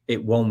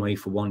it one way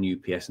for one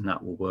UPS and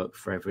that will work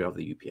for every other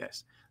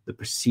UPS. The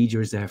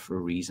procedure is there for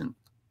a reason.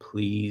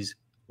 Please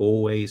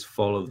always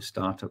follow the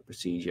startup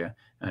procedure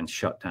and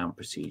shutdown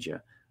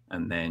procedure,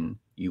 and then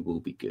you will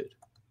be good.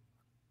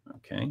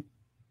 Okay.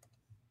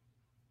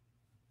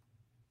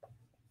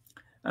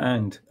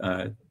 And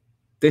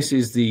this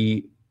is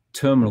the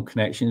terminal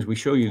connections. We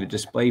show you the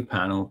display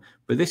panel,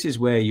 but this is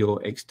where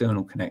your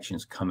external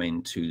connections come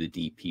into the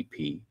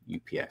DPP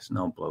UPS. And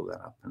I'll blow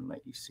that up and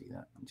let you see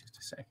that in just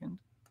a second.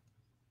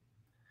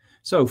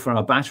 So for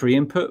our battery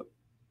input,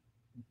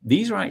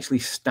 these are actually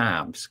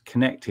stabs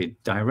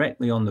connected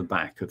directly on the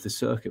back of the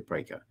circuit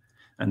breaker.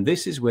 And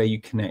this is where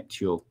you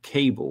connect your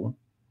cable.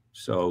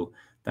 So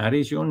that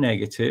is your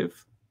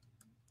negative.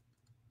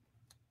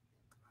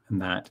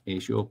 And that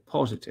is your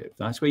positive.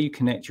 That's where you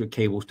connect your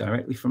cables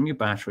directly from your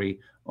battery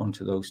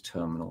onto those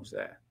terminals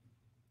there.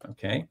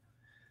 Okay.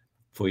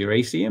 For your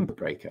AC input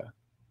breaker,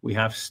 we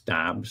have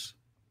stabs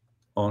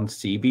on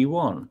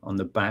CB1 on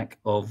the back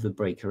of the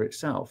breaker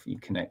itself. You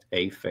connect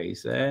A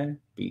phase there,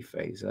 B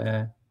phase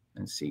there,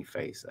 and C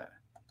phase there.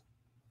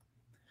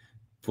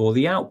 For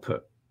the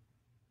output,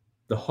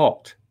 the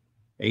hot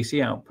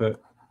AC output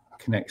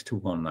connects to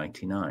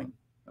 199.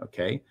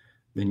 Okay.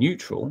 The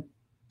neutral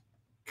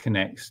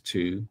connects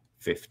to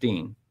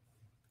 15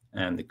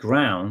 and the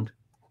ground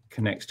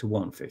connects to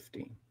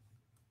 115.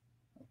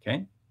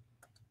 Okay.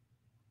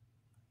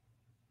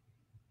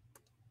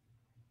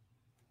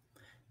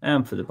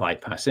 And for the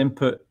bypass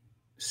input,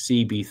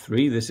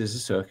 CB3, this is a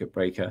circuit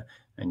breaker,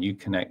 and you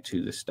connect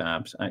to the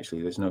stabs.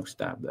 Actually, there's no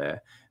stab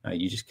there.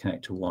 You just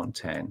connect to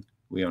 110.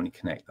 We only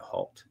connect the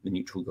hot. The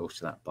neutral goes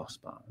to that bus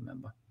bar,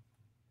 remember.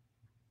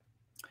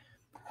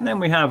 And then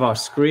we have our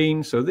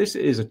screen. So this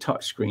is a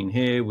touch screen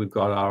here. We've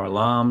got our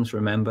alarms.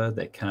 Remember,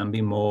 there can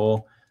be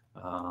more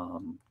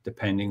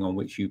depending on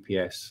which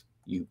UPS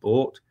you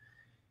bought.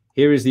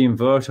 Here is the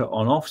inverter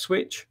on-off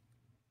switch.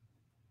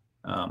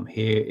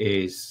 Here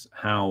is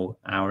how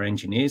our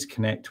engineers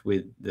connect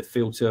with the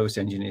field service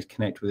engineers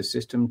connect with the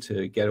system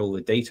to get all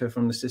the data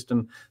from the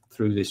system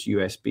through this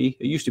USB.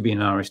 It used to be an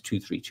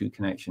RS-232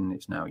 connection.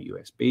 It's now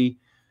USB.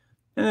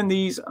 And then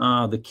these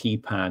are the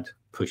keypad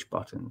push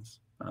buttons.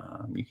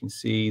 You can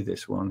see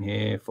this one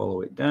here,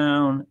 follow it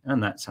down,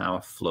 and that's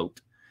our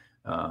float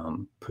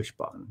push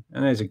button.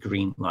 And there's a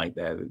green light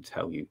there that will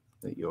tell you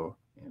that you're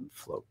in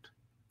float.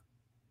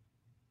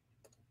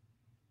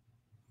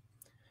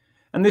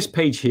 And this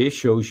page here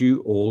shows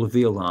you all of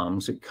the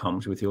alarms that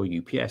comes with your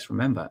UPS.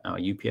 Remember, our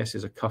UPS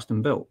is a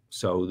custom built,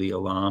 so the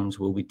alarms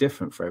will be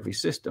different for every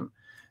system.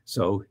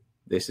 So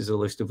this is a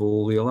list of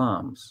all the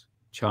alarms.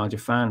 Charger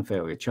fan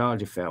failure,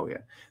 charger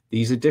failure.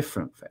 These are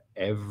different for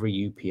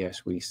every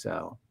UPS we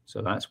sell.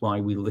 So that's why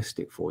we list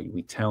it for you.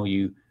 We tell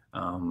you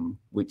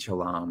which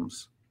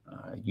alarms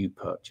you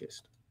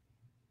purchased.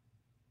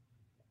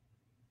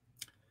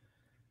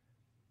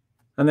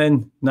 And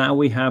then now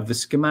we have the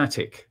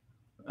schematic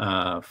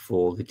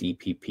for the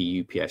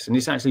DPP UPS. And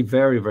it's actually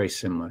very, very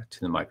similar to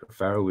the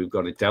microfarad. We've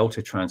got a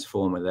delta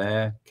transformer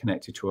there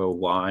connected to a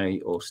Y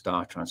or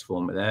star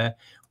transformer there.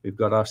 We've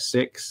got our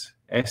 6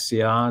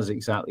 SCRs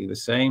exactly the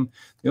same.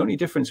 The only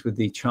difference with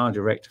the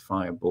charger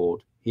rectifier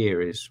board here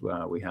is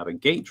we have a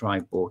gate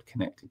drive board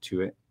connected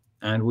to it.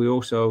 And we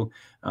also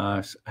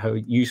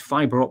use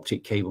fiber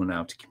optic cable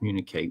now to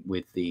communicate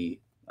with the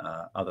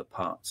other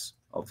parts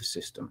of the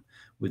system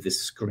with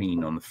this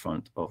screen on the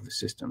front of the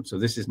system. So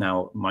this is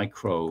now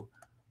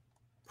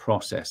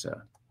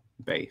microprocessor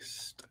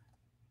based,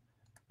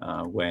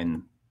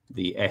 when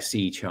the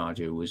SE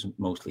charger was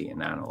mostly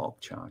an analog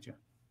charger.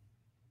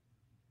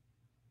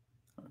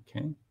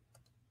 Okay.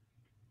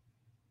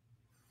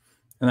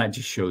 And that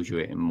just shows you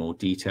it in more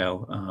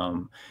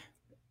detail.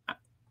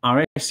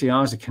 Our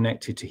SCRs are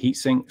connected to heat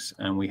sinks,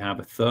 and we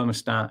have a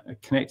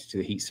thermostat connected to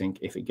the heat sink.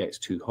 If it gets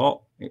too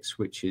hot, it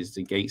switches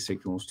the gate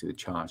signals to the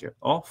charger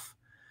off.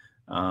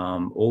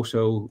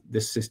 Also,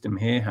 this system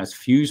here has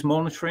fuse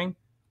monitoring.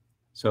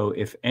 So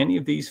if any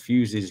of these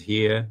fuses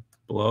here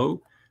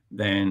blow,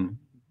 then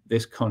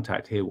this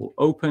contact here will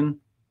open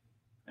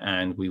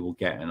and we will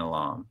get an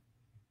alarm.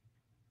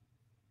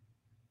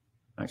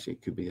 Actually,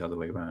 it could be the other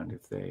way around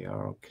if they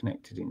are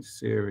connected in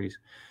series.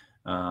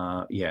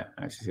 Yeah,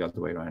 actually the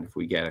other way around. If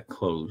we get it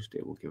closed,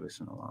 it will give us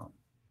an alarm.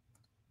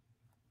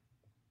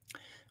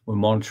 We're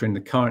monitoring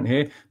the current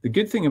here. The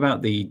good thing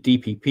about the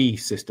DPP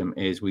system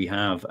is we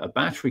have a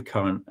battery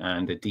current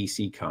and a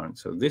DC current.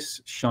 So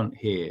this shunt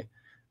here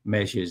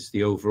measures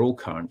the overall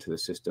current to the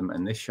system,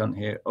 and this shunt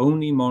here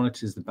only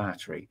monitors the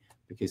battery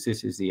because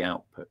this is the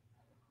output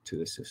to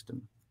the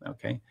system.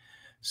 Okay.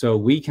 So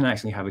we can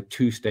actually have a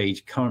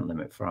two-stage current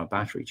limit for our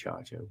battery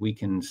charger. We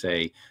can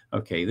say,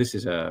 okay, this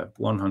is a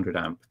 100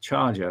 amp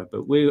charger,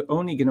 but we're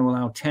only going to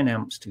allow 10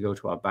 amps to go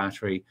to our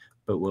battery,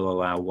 but we'll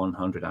allow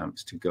 100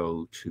 amps to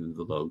go to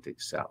the load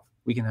itself.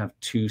 We can have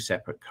two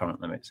separate current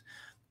limits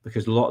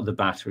because a lot of the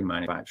battery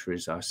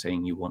manufacturers are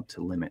saying you want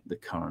to limit the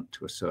current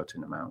to a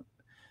certain amount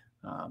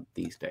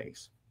these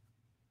days.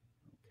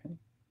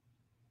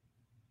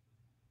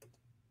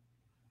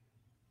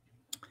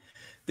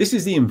 This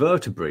is the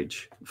inverter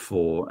bridge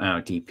for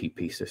our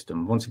DPP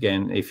system. Once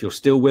again, if you're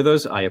still with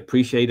us, I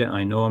appreciate it.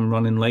 I know I'm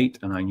running late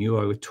and I knew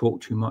I would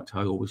talk too much.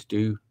 I always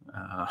do.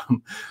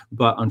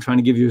 But I'm trying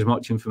to give you as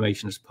much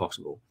information as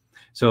possible.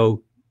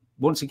 So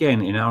once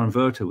again, in our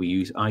inverter, we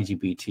use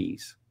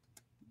IGBTs.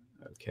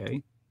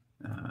 Okay,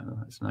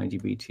 that's an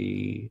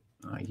IGBT,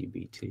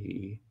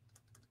 IGBT.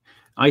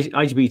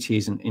 IGBT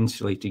is an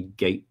insulated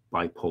gate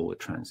bipolar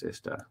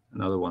transistor.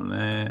 Another one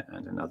there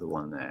and another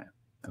one there.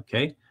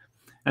 Okay.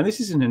 And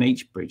this is in an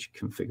H-bridge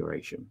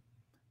configuration.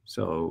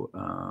 So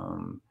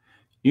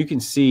you can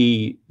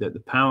see that the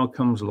power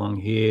comes along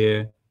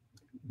here.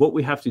 What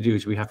we have to do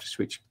is we have to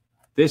switch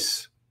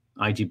this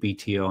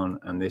IGBT on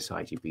and this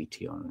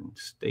IGBT on. And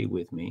stay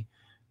with me.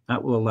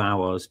 That will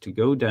allow us to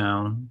go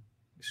down,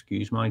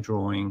 excuse my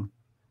drawing,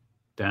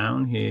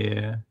 down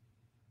here,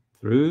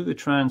 through the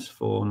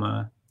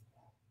transformer,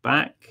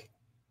 back,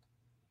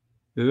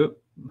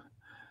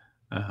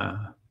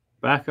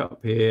 back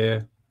up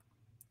here,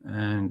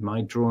 and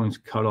my drawing's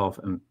cut off,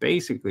 and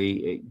basically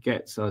it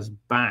gets us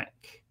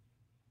back.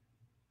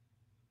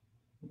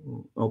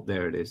 Oh,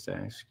 there it is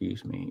there,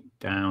 excuse me,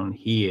 down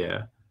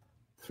here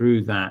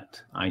through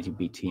that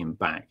IGBT and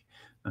back.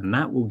 And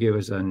that will give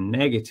us a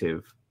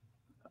negative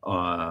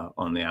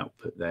on the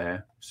output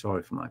there.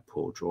 Sorry for my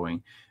poor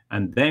drawing.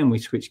 And then we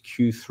switch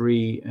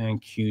Q3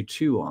 and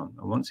Q2 on.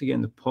 And once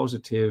again, the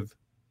positive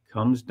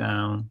comes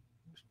down.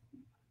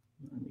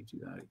 Let me do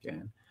that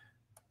again.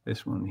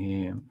 This one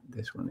here,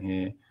 this one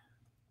here.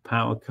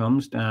 Power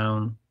comes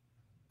down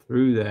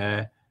through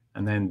there,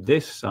 and then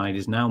this side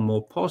is now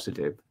more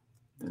positive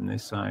than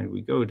this side.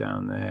 We go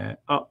down there,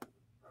 up,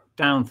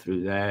 down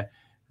through there,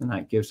 and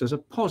that gives us a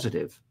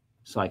positive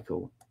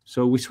cycle.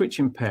 So we switch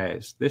in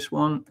pairs. This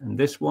one and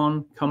this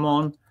one come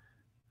on,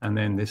 and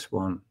then this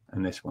one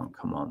and this one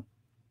come on.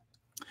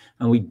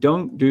 And we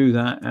don't do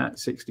that at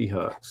 60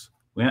 hertz.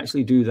 We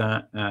actually do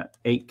that at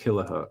 8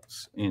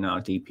 kilohertz in our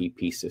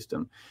DPP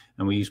system.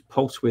 And we use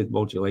pulse width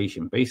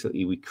modulation.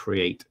 Basically, we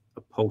create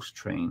a pulse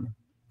train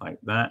like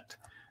that.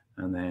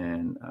 And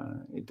then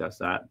it does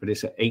that. But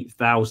it's at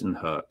 8,000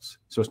 hertz.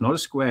 So it's not a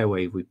square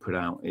wave we put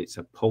out. It's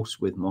a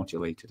pulse width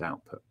modulated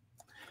output.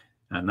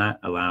 And that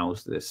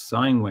allows this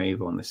sine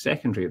wave on the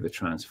secondary of the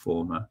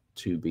transformer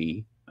to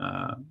be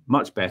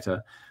much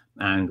better.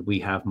 And we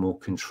have more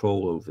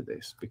control over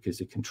this because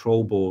the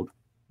control board,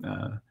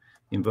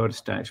 inverter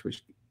static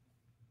switch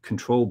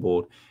control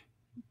board,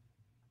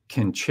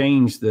 can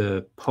change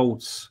the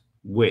pulse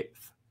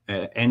width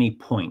at any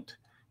point.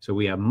 So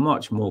we have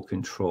much more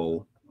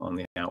control on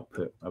the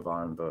output of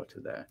our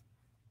inverter there.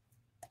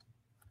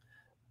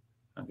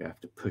 I'm going to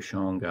have to push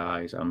on,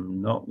 guys.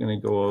 I'm not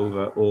going to go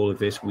over all of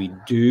this. We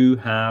do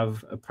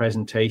have a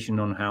presentation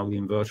on how the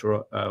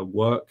inverter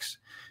works.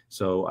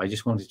 So I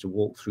just wanted to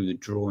walk through the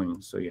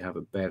drawings so you have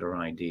a better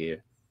idea.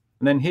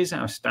 And then here's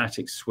our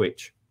static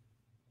switch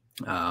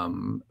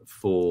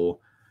for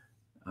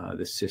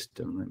the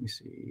system. Let me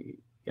see.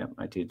 Yeah,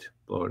 I did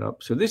blow it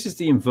up. So this is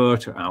the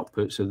inverter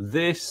output. So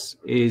this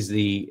is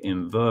the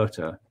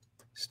inverter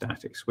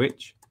static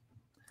switch.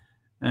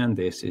 And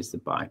this is the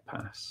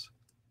bypass.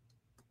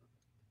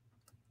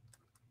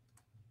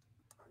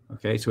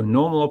 Okay, so in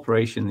normal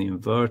operation, the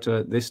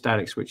inverter, this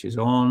static switch is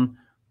on.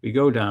 We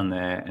go down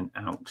there and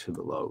out to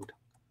the load.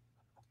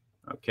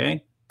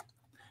 Okay.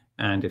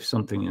 And if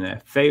something in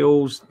there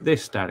fails,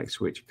 this static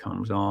switch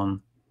comes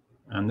on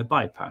and the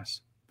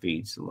bypass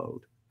feeds the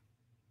load.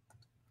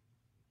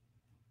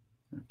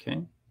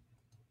 Okay.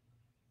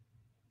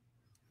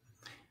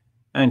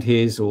 And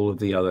here's all of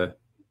the other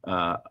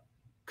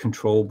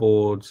control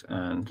boards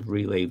and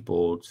relay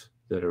boards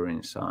that are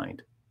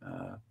inside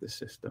the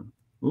system.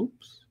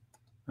 Oops.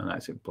 And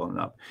that's it blown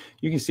up.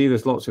 You can see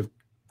there's lots of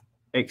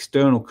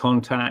external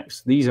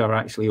contacts. These are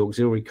actually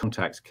auxiliary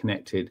contacts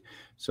connected.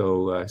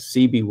 So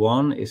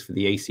CB1 is for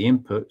the AC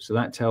input. So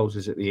that tells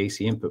us that the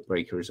AC input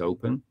breaker is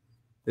open.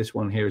 This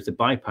one here is the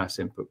bypass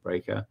input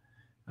breaker.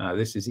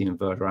 This is the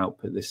inverter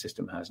output. This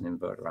system has an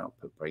inverter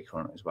output breaker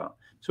on it as well.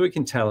 So it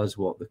can tell us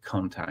what the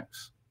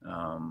contacts,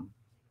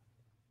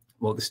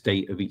 what the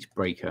state of each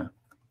breaker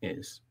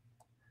is.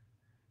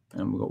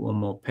 And we've got one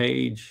more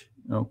page.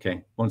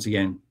 Okay, once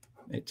again,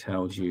 it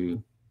tells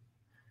you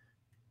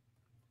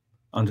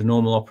under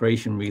normal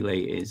operation,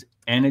 relay is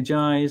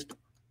energized,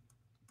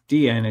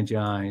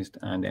 de-energized,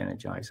 and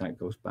energized. That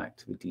goes back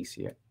to the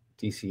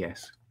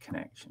DCS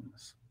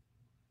connections.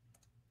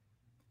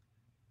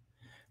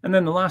 And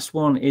then the last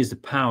one is the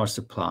power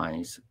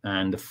supplies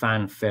and the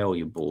fan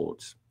failure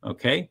boards.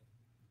 Okay.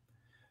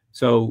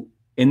 So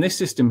in this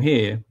system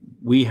here,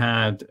 we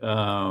had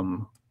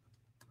 4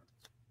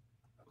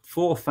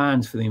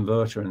 fans for the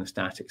inverter and the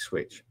static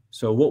switch.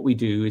 So what we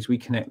do is we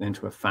connect them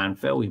to a fan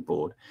failure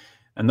board.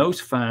 And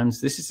those fans,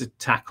 this is a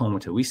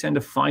tachometer. We send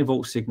a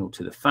 5-volt signal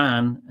to the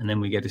fan, and then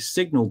we get a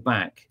signal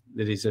back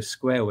that is a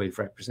square wave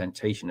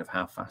representation of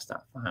how fast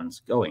that fan's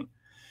going.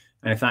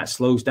 And if that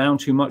slows down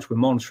too much, we're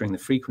monitoring the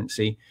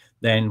frequency,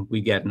 then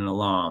we get an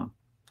alarm.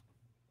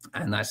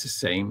 And that's the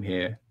same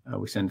here.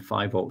 We send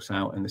 5 volts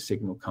out and the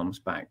signal comes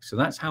back. So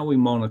that's how we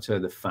monitor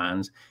the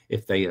fans.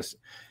 If they are,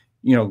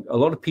 you know, a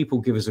lot of people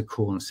give us a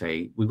call and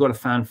say, we've got a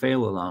fan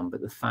fail alarm,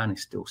 but the fan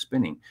is still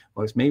spinning.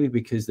 Well, it's maybe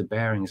because the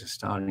bearings are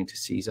starting to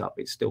seize up.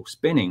 It's still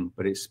spinning,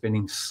 but it's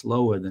spinning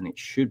slower than it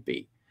should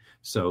be.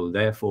 So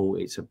therefore,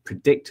 it's a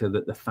predictor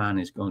that the fan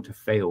is going to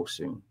fail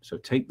soon. So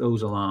take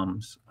those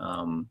alarms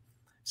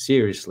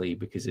seriously,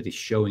 because it is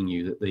showing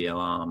you that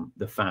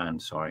the fan,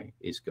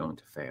 is going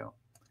to fail.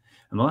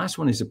 And the last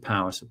one is a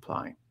power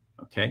supply.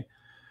 Okay.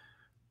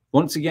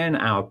 Once again,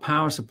 our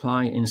power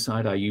supply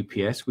inside our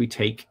UPS, we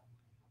take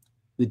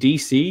the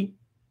DC,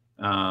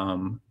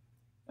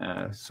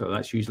 so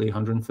that's usually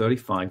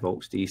 135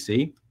 volts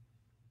DC.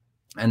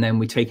 And then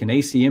we take an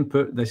AC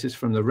input. This is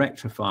from the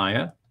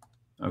rectifier.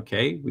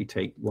 Okay, we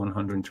take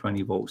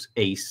 120 volts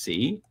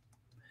AC.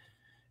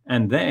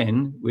 And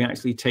then we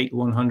actually take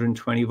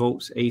 120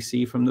 volts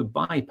AC from the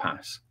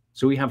bypass.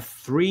 So we have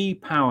 3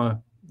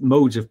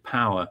 modes of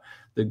power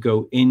that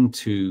go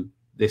into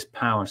this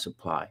power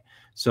supply.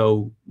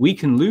 So we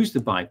can lose the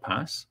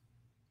bypass,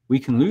 we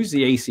can lose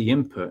the AC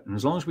input, and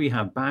as long as we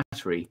have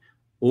battery,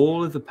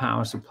 all of the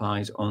power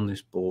supplies on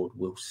this board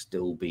will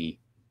still be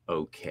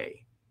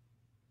okay.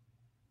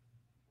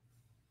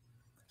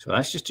 So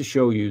that's just to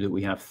show you that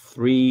we have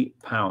 3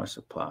 power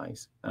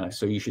supplies.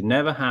 So you should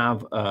never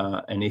have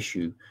an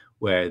issue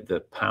where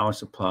the power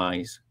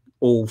supplies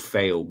all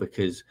fail,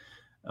 because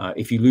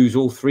if you lose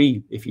all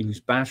 3, if you lose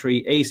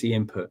battery, AC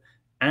input,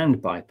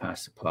 and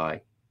bypass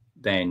supply,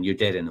 then you're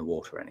dead in the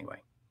water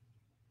anyway.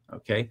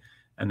 Okay.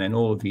 And then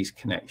all of these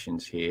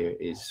connections here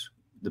is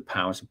the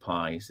power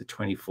supplies, the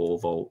 24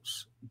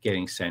 volts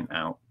getting sent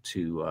out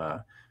to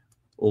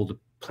all the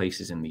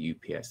places in the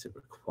UPS that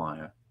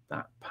require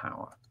that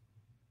power.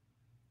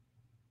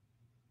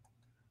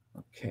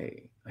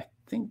 Okay, I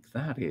think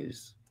that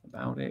is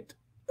about it.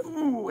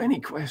 Ooh, any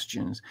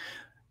questions?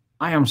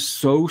 I am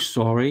so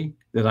sorry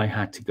that I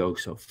had to go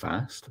so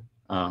fast.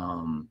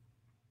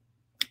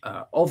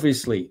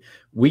 Obviously,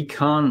 we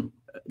can't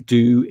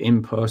do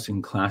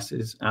in-person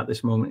classes at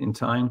this moment in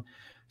time.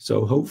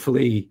 So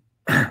hopefully,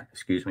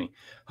 excuse me,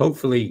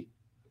 hopefully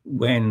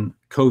when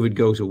COVID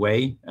goes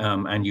away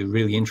and you're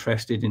really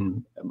interested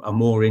in a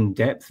more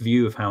in-depth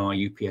view of how our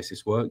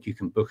UPSs work, you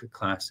can book a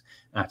class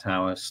at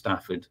our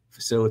Stafford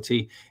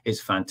facility. It's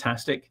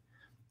fantastic.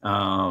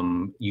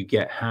 You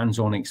get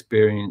hands-on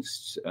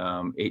experience.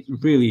 It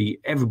really,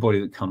 everybody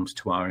that comes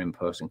to our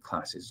in-person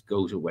classes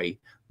goes away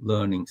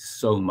learning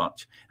so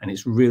much, and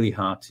it's really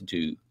hard to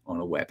do on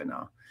a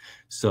webinar.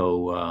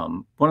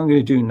 So what I'm going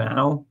to do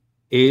now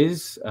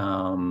is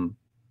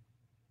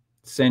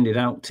send it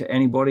out to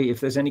anybody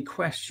if there's any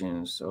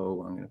questions.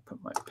 So I'm going to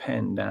put my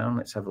pen down.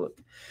 Let's have a look.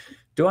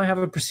 Do I have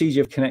a procedure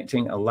of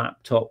connecting a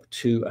laptop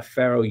to a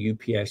Ferro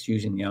UPS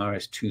using the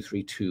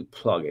RS-232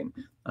 plugin?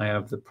 I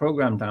have the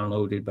program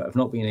downloaded, but I've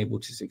not been able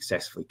to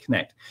successfully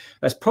connect.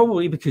 That's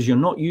probably because you're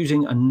not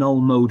using a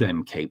null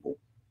modem cable.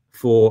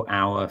 For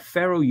our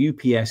Ferro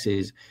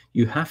UPSs,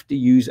 you have to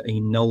use a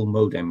null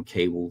modem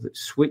cable that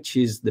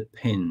switches the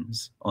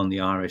pins on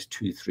the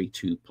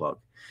RS-232 plug.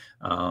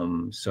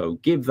 So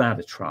give that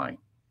a try.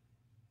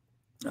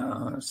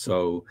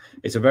 So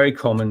it's a very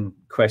common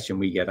question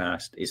we get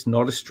asked. It's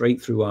not a straight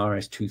through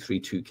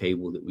RS-232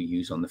 cable that we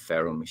use on the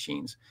Ferro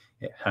machines.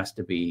 It has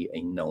to be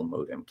a null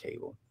modem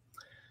cable.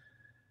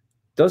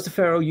 Does the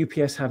Ferro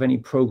UPS have any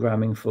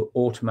programming for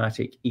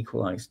automatic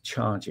equalized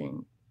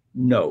charging?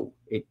 No,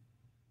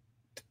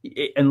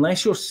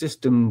 unless your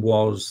system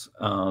was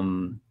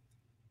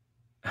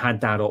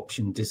had that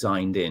option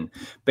designed in.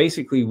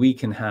 Basically, we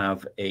can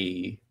have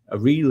a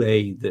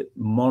relay that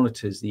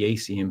monitors the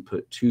AC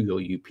input to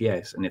your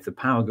UPS, and if the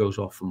power goes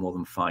off for more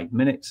than 5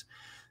 minutes,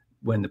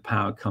 when the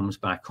power comes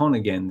back on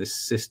again, the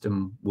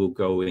system will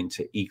go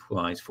into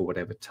equalize for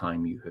whatever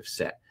time you have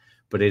set.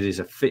 But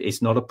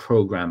it's not a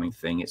programming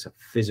thing. It's a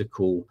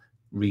physical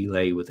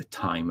relay with a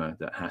timer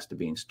that has to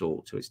be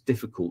installed. So it's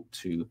difficult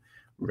to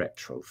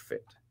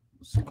retrofit.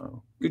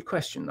 So good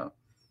question, though.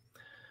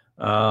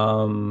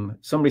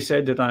 Somebody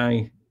said that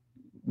I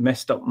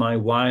messed up my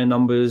wire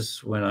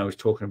numbers when I was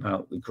talking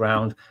about the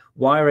ground.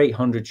 Wire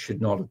 800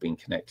 should not have been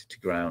connected to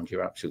ground.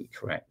 You're absolutely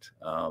correct.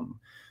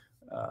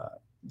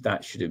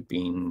 That should have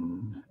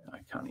been, I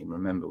can't even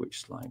remember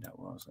which slide that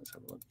was. Let's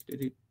have a look. I'll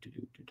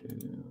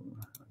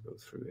go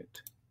through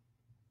it.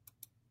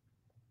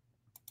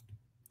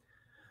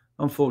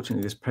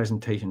 Unfortunately, this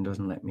presentation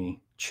doesn't let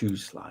me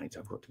choose slides.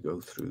 I've got to go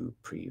through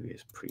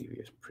previous.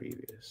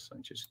 So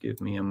just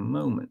give me a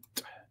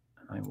moment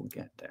and I will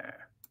get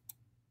there.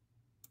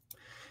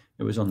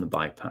 It was on the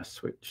bypass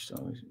switch,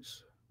 so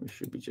we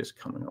should be just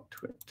coming up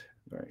to it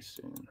very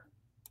soon.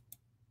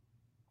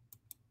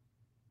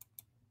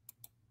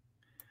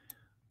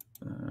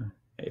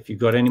 If you've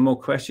got any more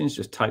questions,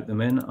 just type them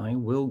in. I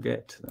will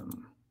get to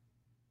them.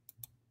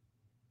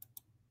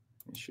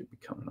 It should be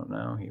coming on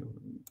now. Here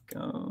we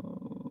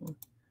go.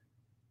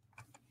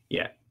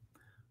 Yeah.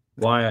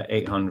 Wire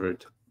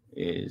 800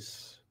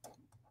 is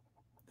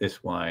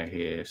this wire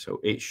here. So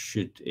it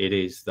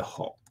is the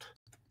hot.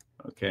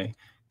 Okay.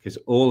 Because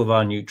all of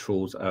our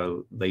neutrals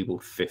are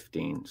labeled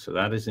 15. So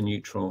that is a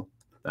neutral,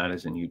 that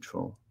is a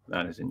neutral,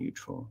 that is a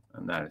neutral,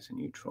 and that is a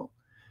neutral.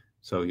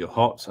 So your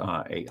hots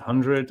are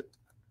 800,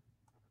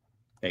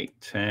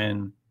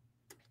 810,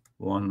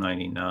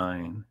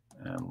 199,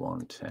 and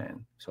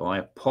 110. So I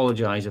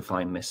apologize if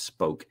I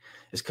misspoke.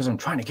 It's because I'm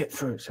trying to get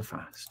through it so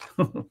fast.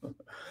 Let's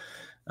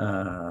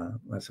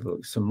have a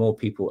look. Some more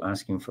people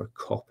asking for a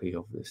copy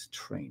of this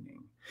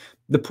training.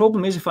 The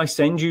problem is if I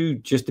send you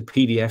just the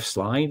PDF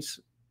slides,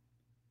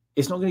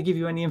 it's not going to give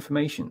you any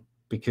information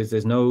because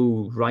there's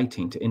no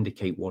writing to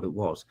indicate what it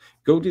was.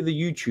 Go to the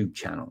YouTube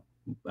channel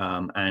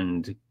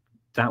and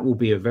that will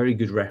be a very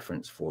good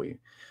reference for you.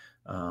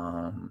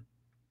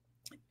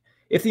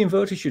 If the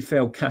inverter should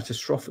fail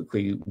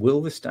catastrophically,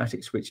 will the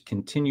static switch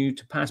continue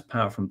to pass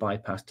power from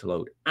bypass to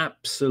load?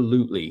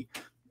 Absolutely,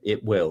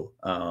 it will.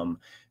 Our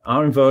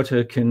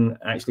inverter can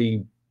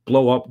actually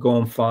blow up, go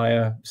on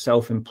fire,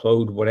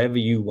 self-implode, whatever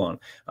you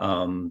want.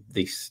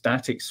 The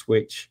static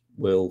switch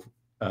will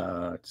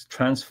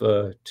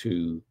transfer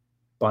to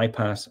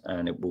bypass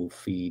and it will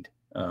feed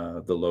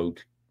the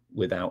load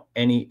without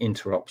any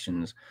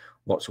interruptions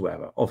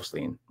whatsoever,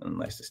 obviously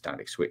unless the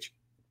static switch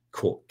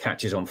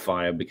catches on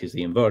fire because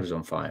the inverter's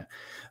on fire,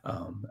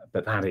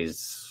 but that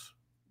is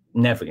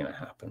never going to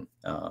happen.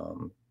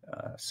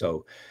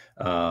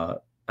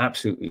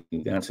 Absolutely,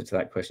 the answer to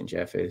that question,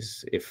 Jeff,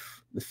 is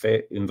if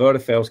the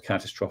inverter fails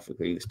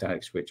catastrophically, the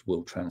static switch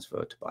will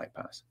transfer to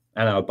bypass.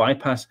 And our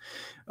bypass,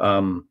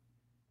 a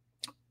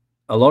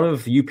lot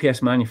of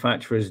UPS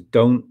manufacturers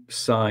don't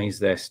size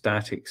their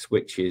static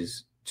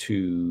switches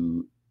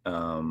to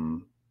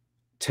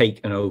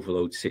take an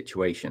overload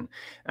situation.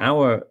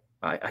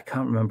 I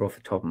can't remember off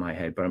the top of my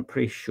head, but I'm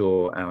pretty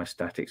sure our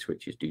static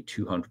switches do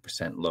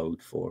 200% load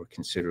for a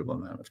considerable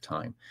amount of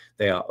time.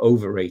 They are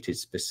overrated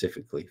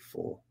specifically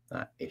for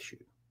that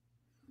issue.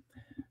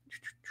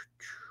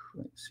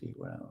 Let's see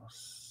what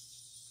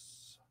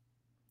else.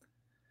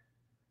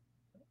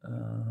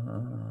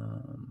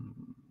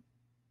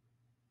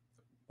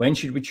 When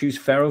should we choose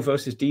Ferro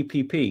versus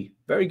DPP?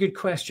 Very good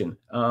question.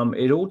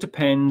 It all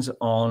depends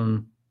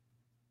on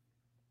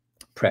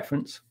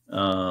preference.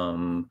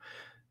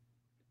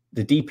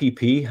 The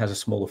DPP has a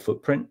smaller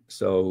footprint,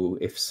 so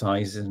if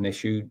size is an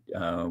issue,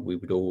 we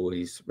would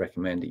always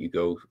recommend that you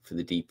go for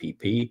the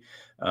DPP.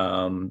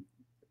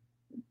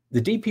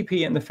 The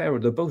DPP and the Ferro,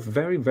 they're both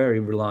very, very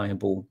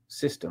reliable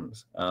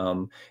systems.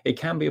 It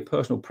can be a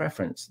personal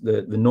preference.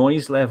 The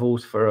noise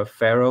levels for a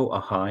Ferro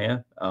are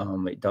higher.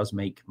 It does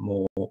make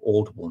more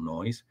audible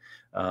noise,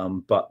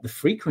 but the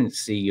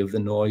frequency of the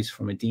noise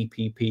from a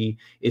DPP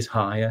is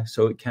higher,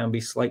 so it can be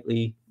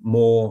slightly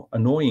more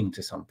annoying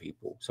to some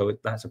people. So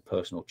that's a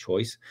personal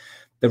choice.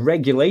 The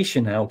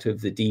regulation out of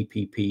the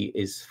DPP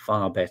is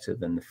far better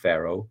than the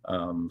Ferro,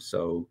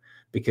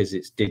 because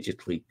it's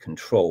digitally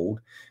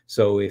controlled.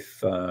 So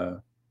if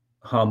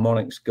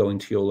harmonics going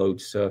to your load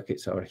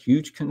circuits are a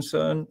huge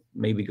concern,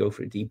 maybe go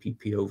for a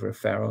DPP over a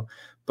Ferro.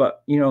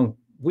 But, you know,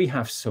 we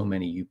have so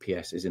many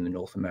UPSs in the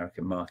North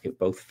American market,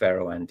 both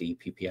Ferro and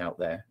DPP out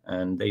there,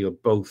 and they are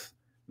both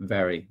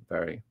very,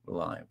 very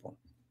reliable.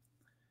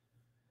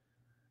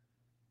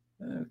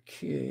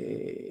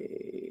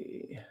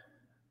 Okay.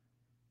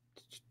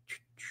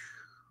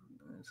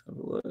 Let's have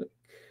a look.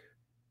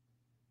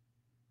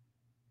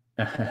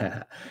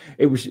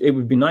 It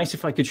would be nice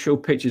if I could show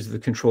pictures of the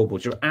control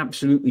boards. You're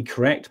absolutely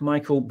correct,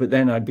 Michael, but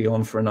then I'd be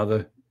on for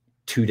another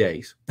 2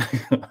 days.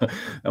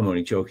 I'm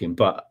only joking,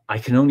 but I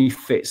can only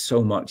fit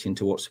so much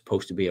into what's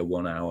supposed to be a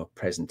 1-hour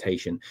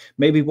presentation.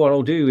 Maybe what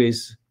I'll do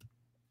is,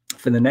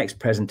 for the next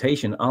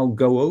presentation, I'll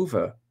go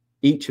over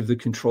each of the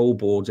control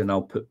boards and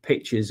I'll put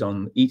pictures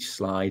on each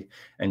slide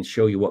and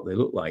show you what they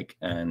look like.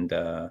 And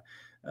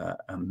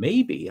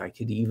maybe I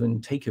could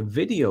even take a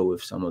video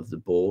of some of the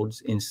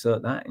boards,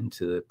 insert that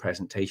into the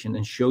presentation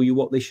and show you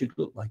what they should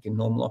look like in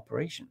normal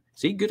operation.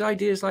 See, good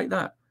ideas like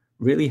that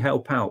really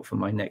help out for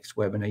my next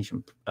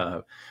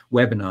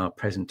webinar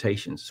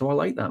presentations. So I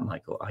like that,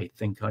 Michael. I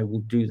think I will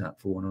do that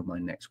for one of my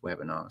next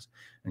webinars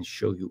and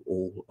show you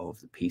all of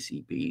the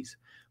PCBs.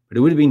 But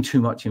it would have been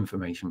too much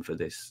information for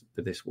this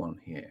one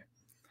here.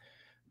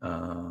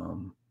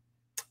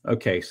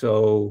 Okay,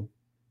 so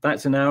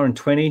that's 1 hour and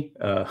 20.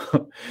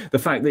 The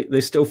fact that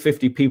there's still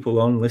 50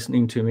 people on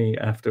listening to me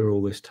after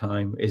all this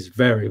time is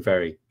very,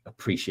 very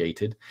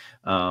appreciated.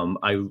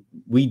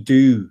 We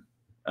do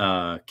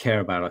care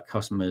about our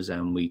customers,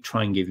 and we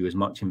try and give you as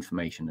much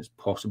information as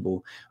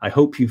possible. I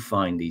hope you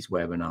find these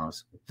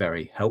webinars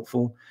very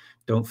helpful.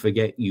 Don't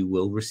forget, you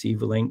will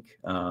receive a link.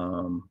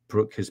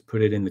 Brooke has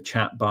put it in the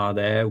chat bar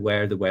there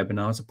where the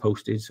webinars are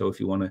posted. So if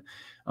you want to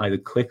either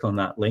click on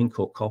that link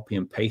or copy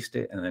and paste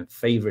it and then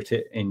favorite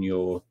it in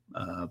your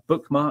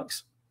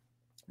bookmarks,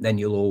 then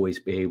you'll always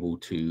be able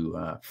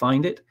to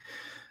find it.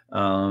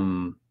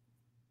 And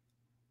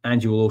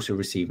you will also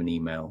receive an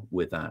email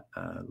with that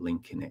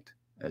link in it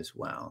as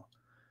well.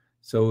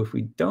 So if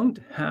we don't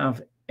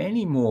have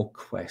any more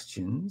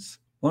questions,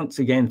 once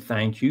again,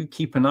 thank you.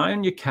 Keep an eye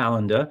on your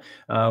calendar.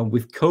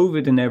 With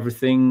COVID and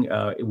everything,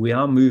 we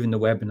are moving the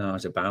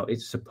webinars about.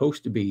 It's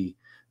supposed to be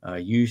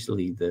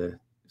usually the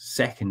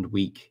second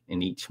week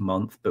in each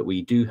month, but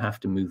we do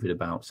have to move it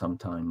about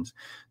sometimes.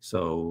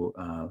 So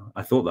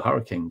I thought the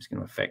hurricane was going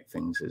to affect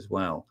things as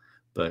well,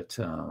 but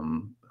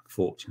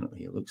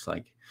fortunately, it looks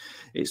like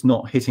it's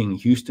not hitting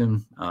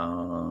Houston.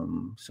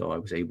 So I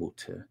was able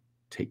to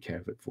take care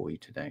of it for you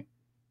today.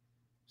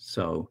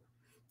 So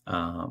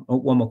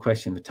one more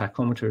question. The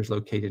tachometer is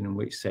located in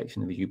which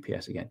section of the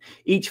UPS again?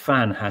 Each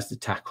fan has the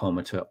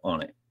tachometer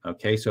on it.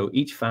 Okay, so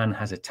each fan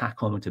has a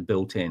tachometer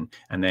built in,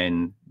 and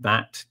then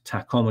that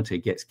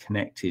tachometer gets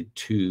connected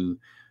to,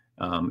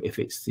 if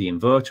it's the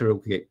inverter, it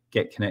will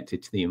get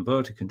connected to the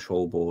inverter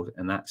control board,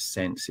 and that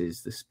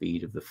senses the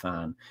speed of the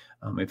fan.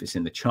 If it's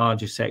in the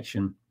charger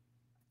section,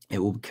 it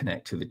will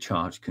connect to the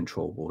charge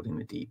control board in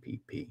the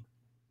DPP.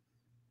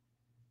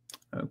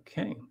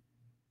 Okay.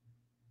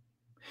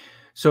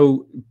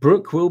 So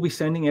Brooke will be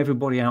sending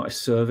everybody out a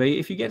survey.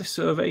 If you get a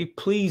survey,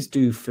 please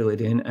do fill it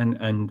in.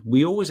 And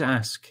we always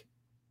ask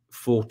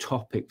for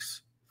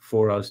topics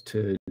for us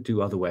to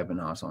do other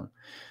webinars on.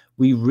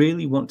 We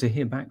really want to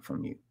hear back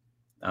from you.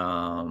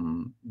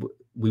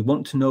 We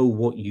want to know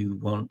what you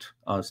want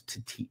us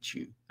to teach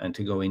you and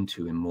to go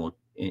into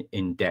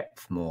in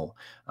depth more,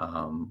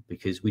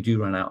 because we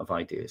do run out of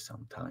ideas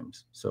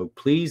sometimes. So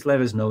please let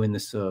us know in the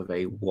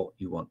survey what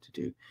you want to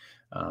do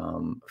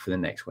for the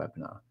next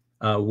webinar.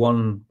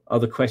 One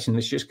other question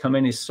that's just come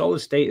in is solid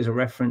state is a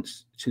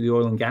reference to the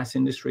oil and gas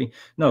industry.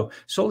 No,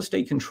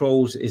 Solidstate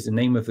Controls is the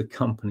name of the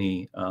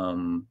company,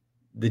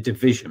 the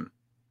division.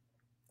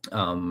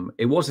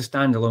 It was a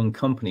standalone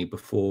company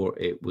before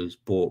it was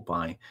bought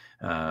by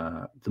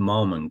the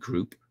Marmon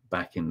Group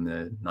back in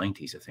the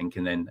 90s, I think,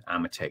 and then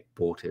AMETEK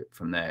bought it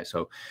from there.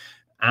 So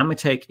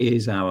AMETEK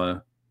is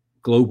our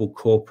global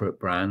corporate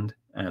brand,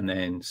 and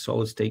then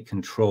Solidstate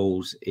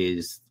Controls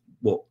is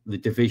what the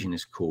division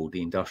is called,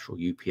 the Industrial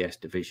UPS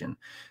division.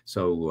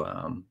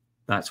 So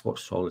that's what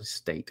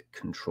Solidstate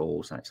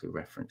Controls actually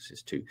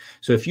references to.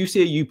 So if you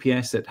see a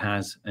UPS that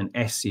has an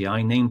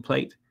SCI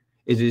nameplate,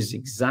 it is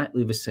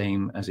exactly the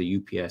same as a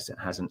UPS that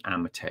has an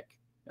AMETEK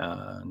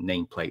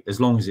nameplate,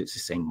 as long as it's the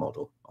same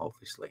model,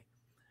 obviously.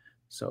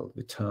 So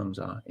the terms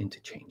are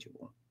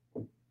interchangeable.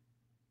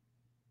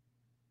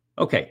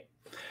 Okay.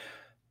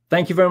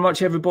 Thank you very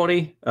much,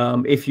 everybody.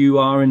 If you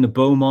are in the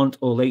Beaumont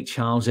or Lake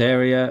Charles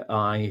area,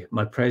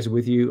 my prayers are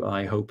with you.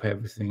 I hope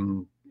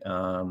everything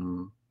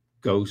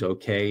goes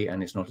okay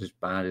and it's not as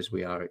bad as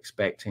we are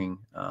expecting.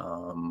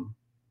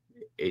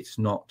 It's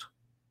not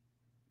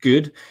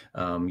good.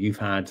 You've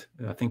had,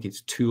 I think it's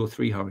 2 or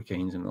 3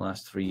 hurricanes in the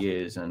last 3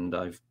 years, and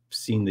I've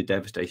seen the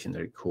devastation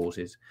that it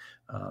causes.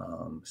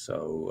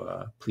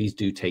 So please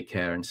do take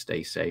care and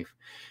stay safe.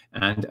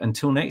 And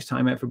until next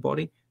time,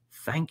 everybody,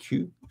 thank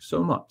you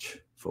so much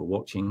for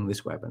watching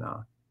this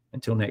webinar.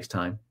 Until next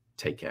time,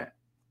 take care.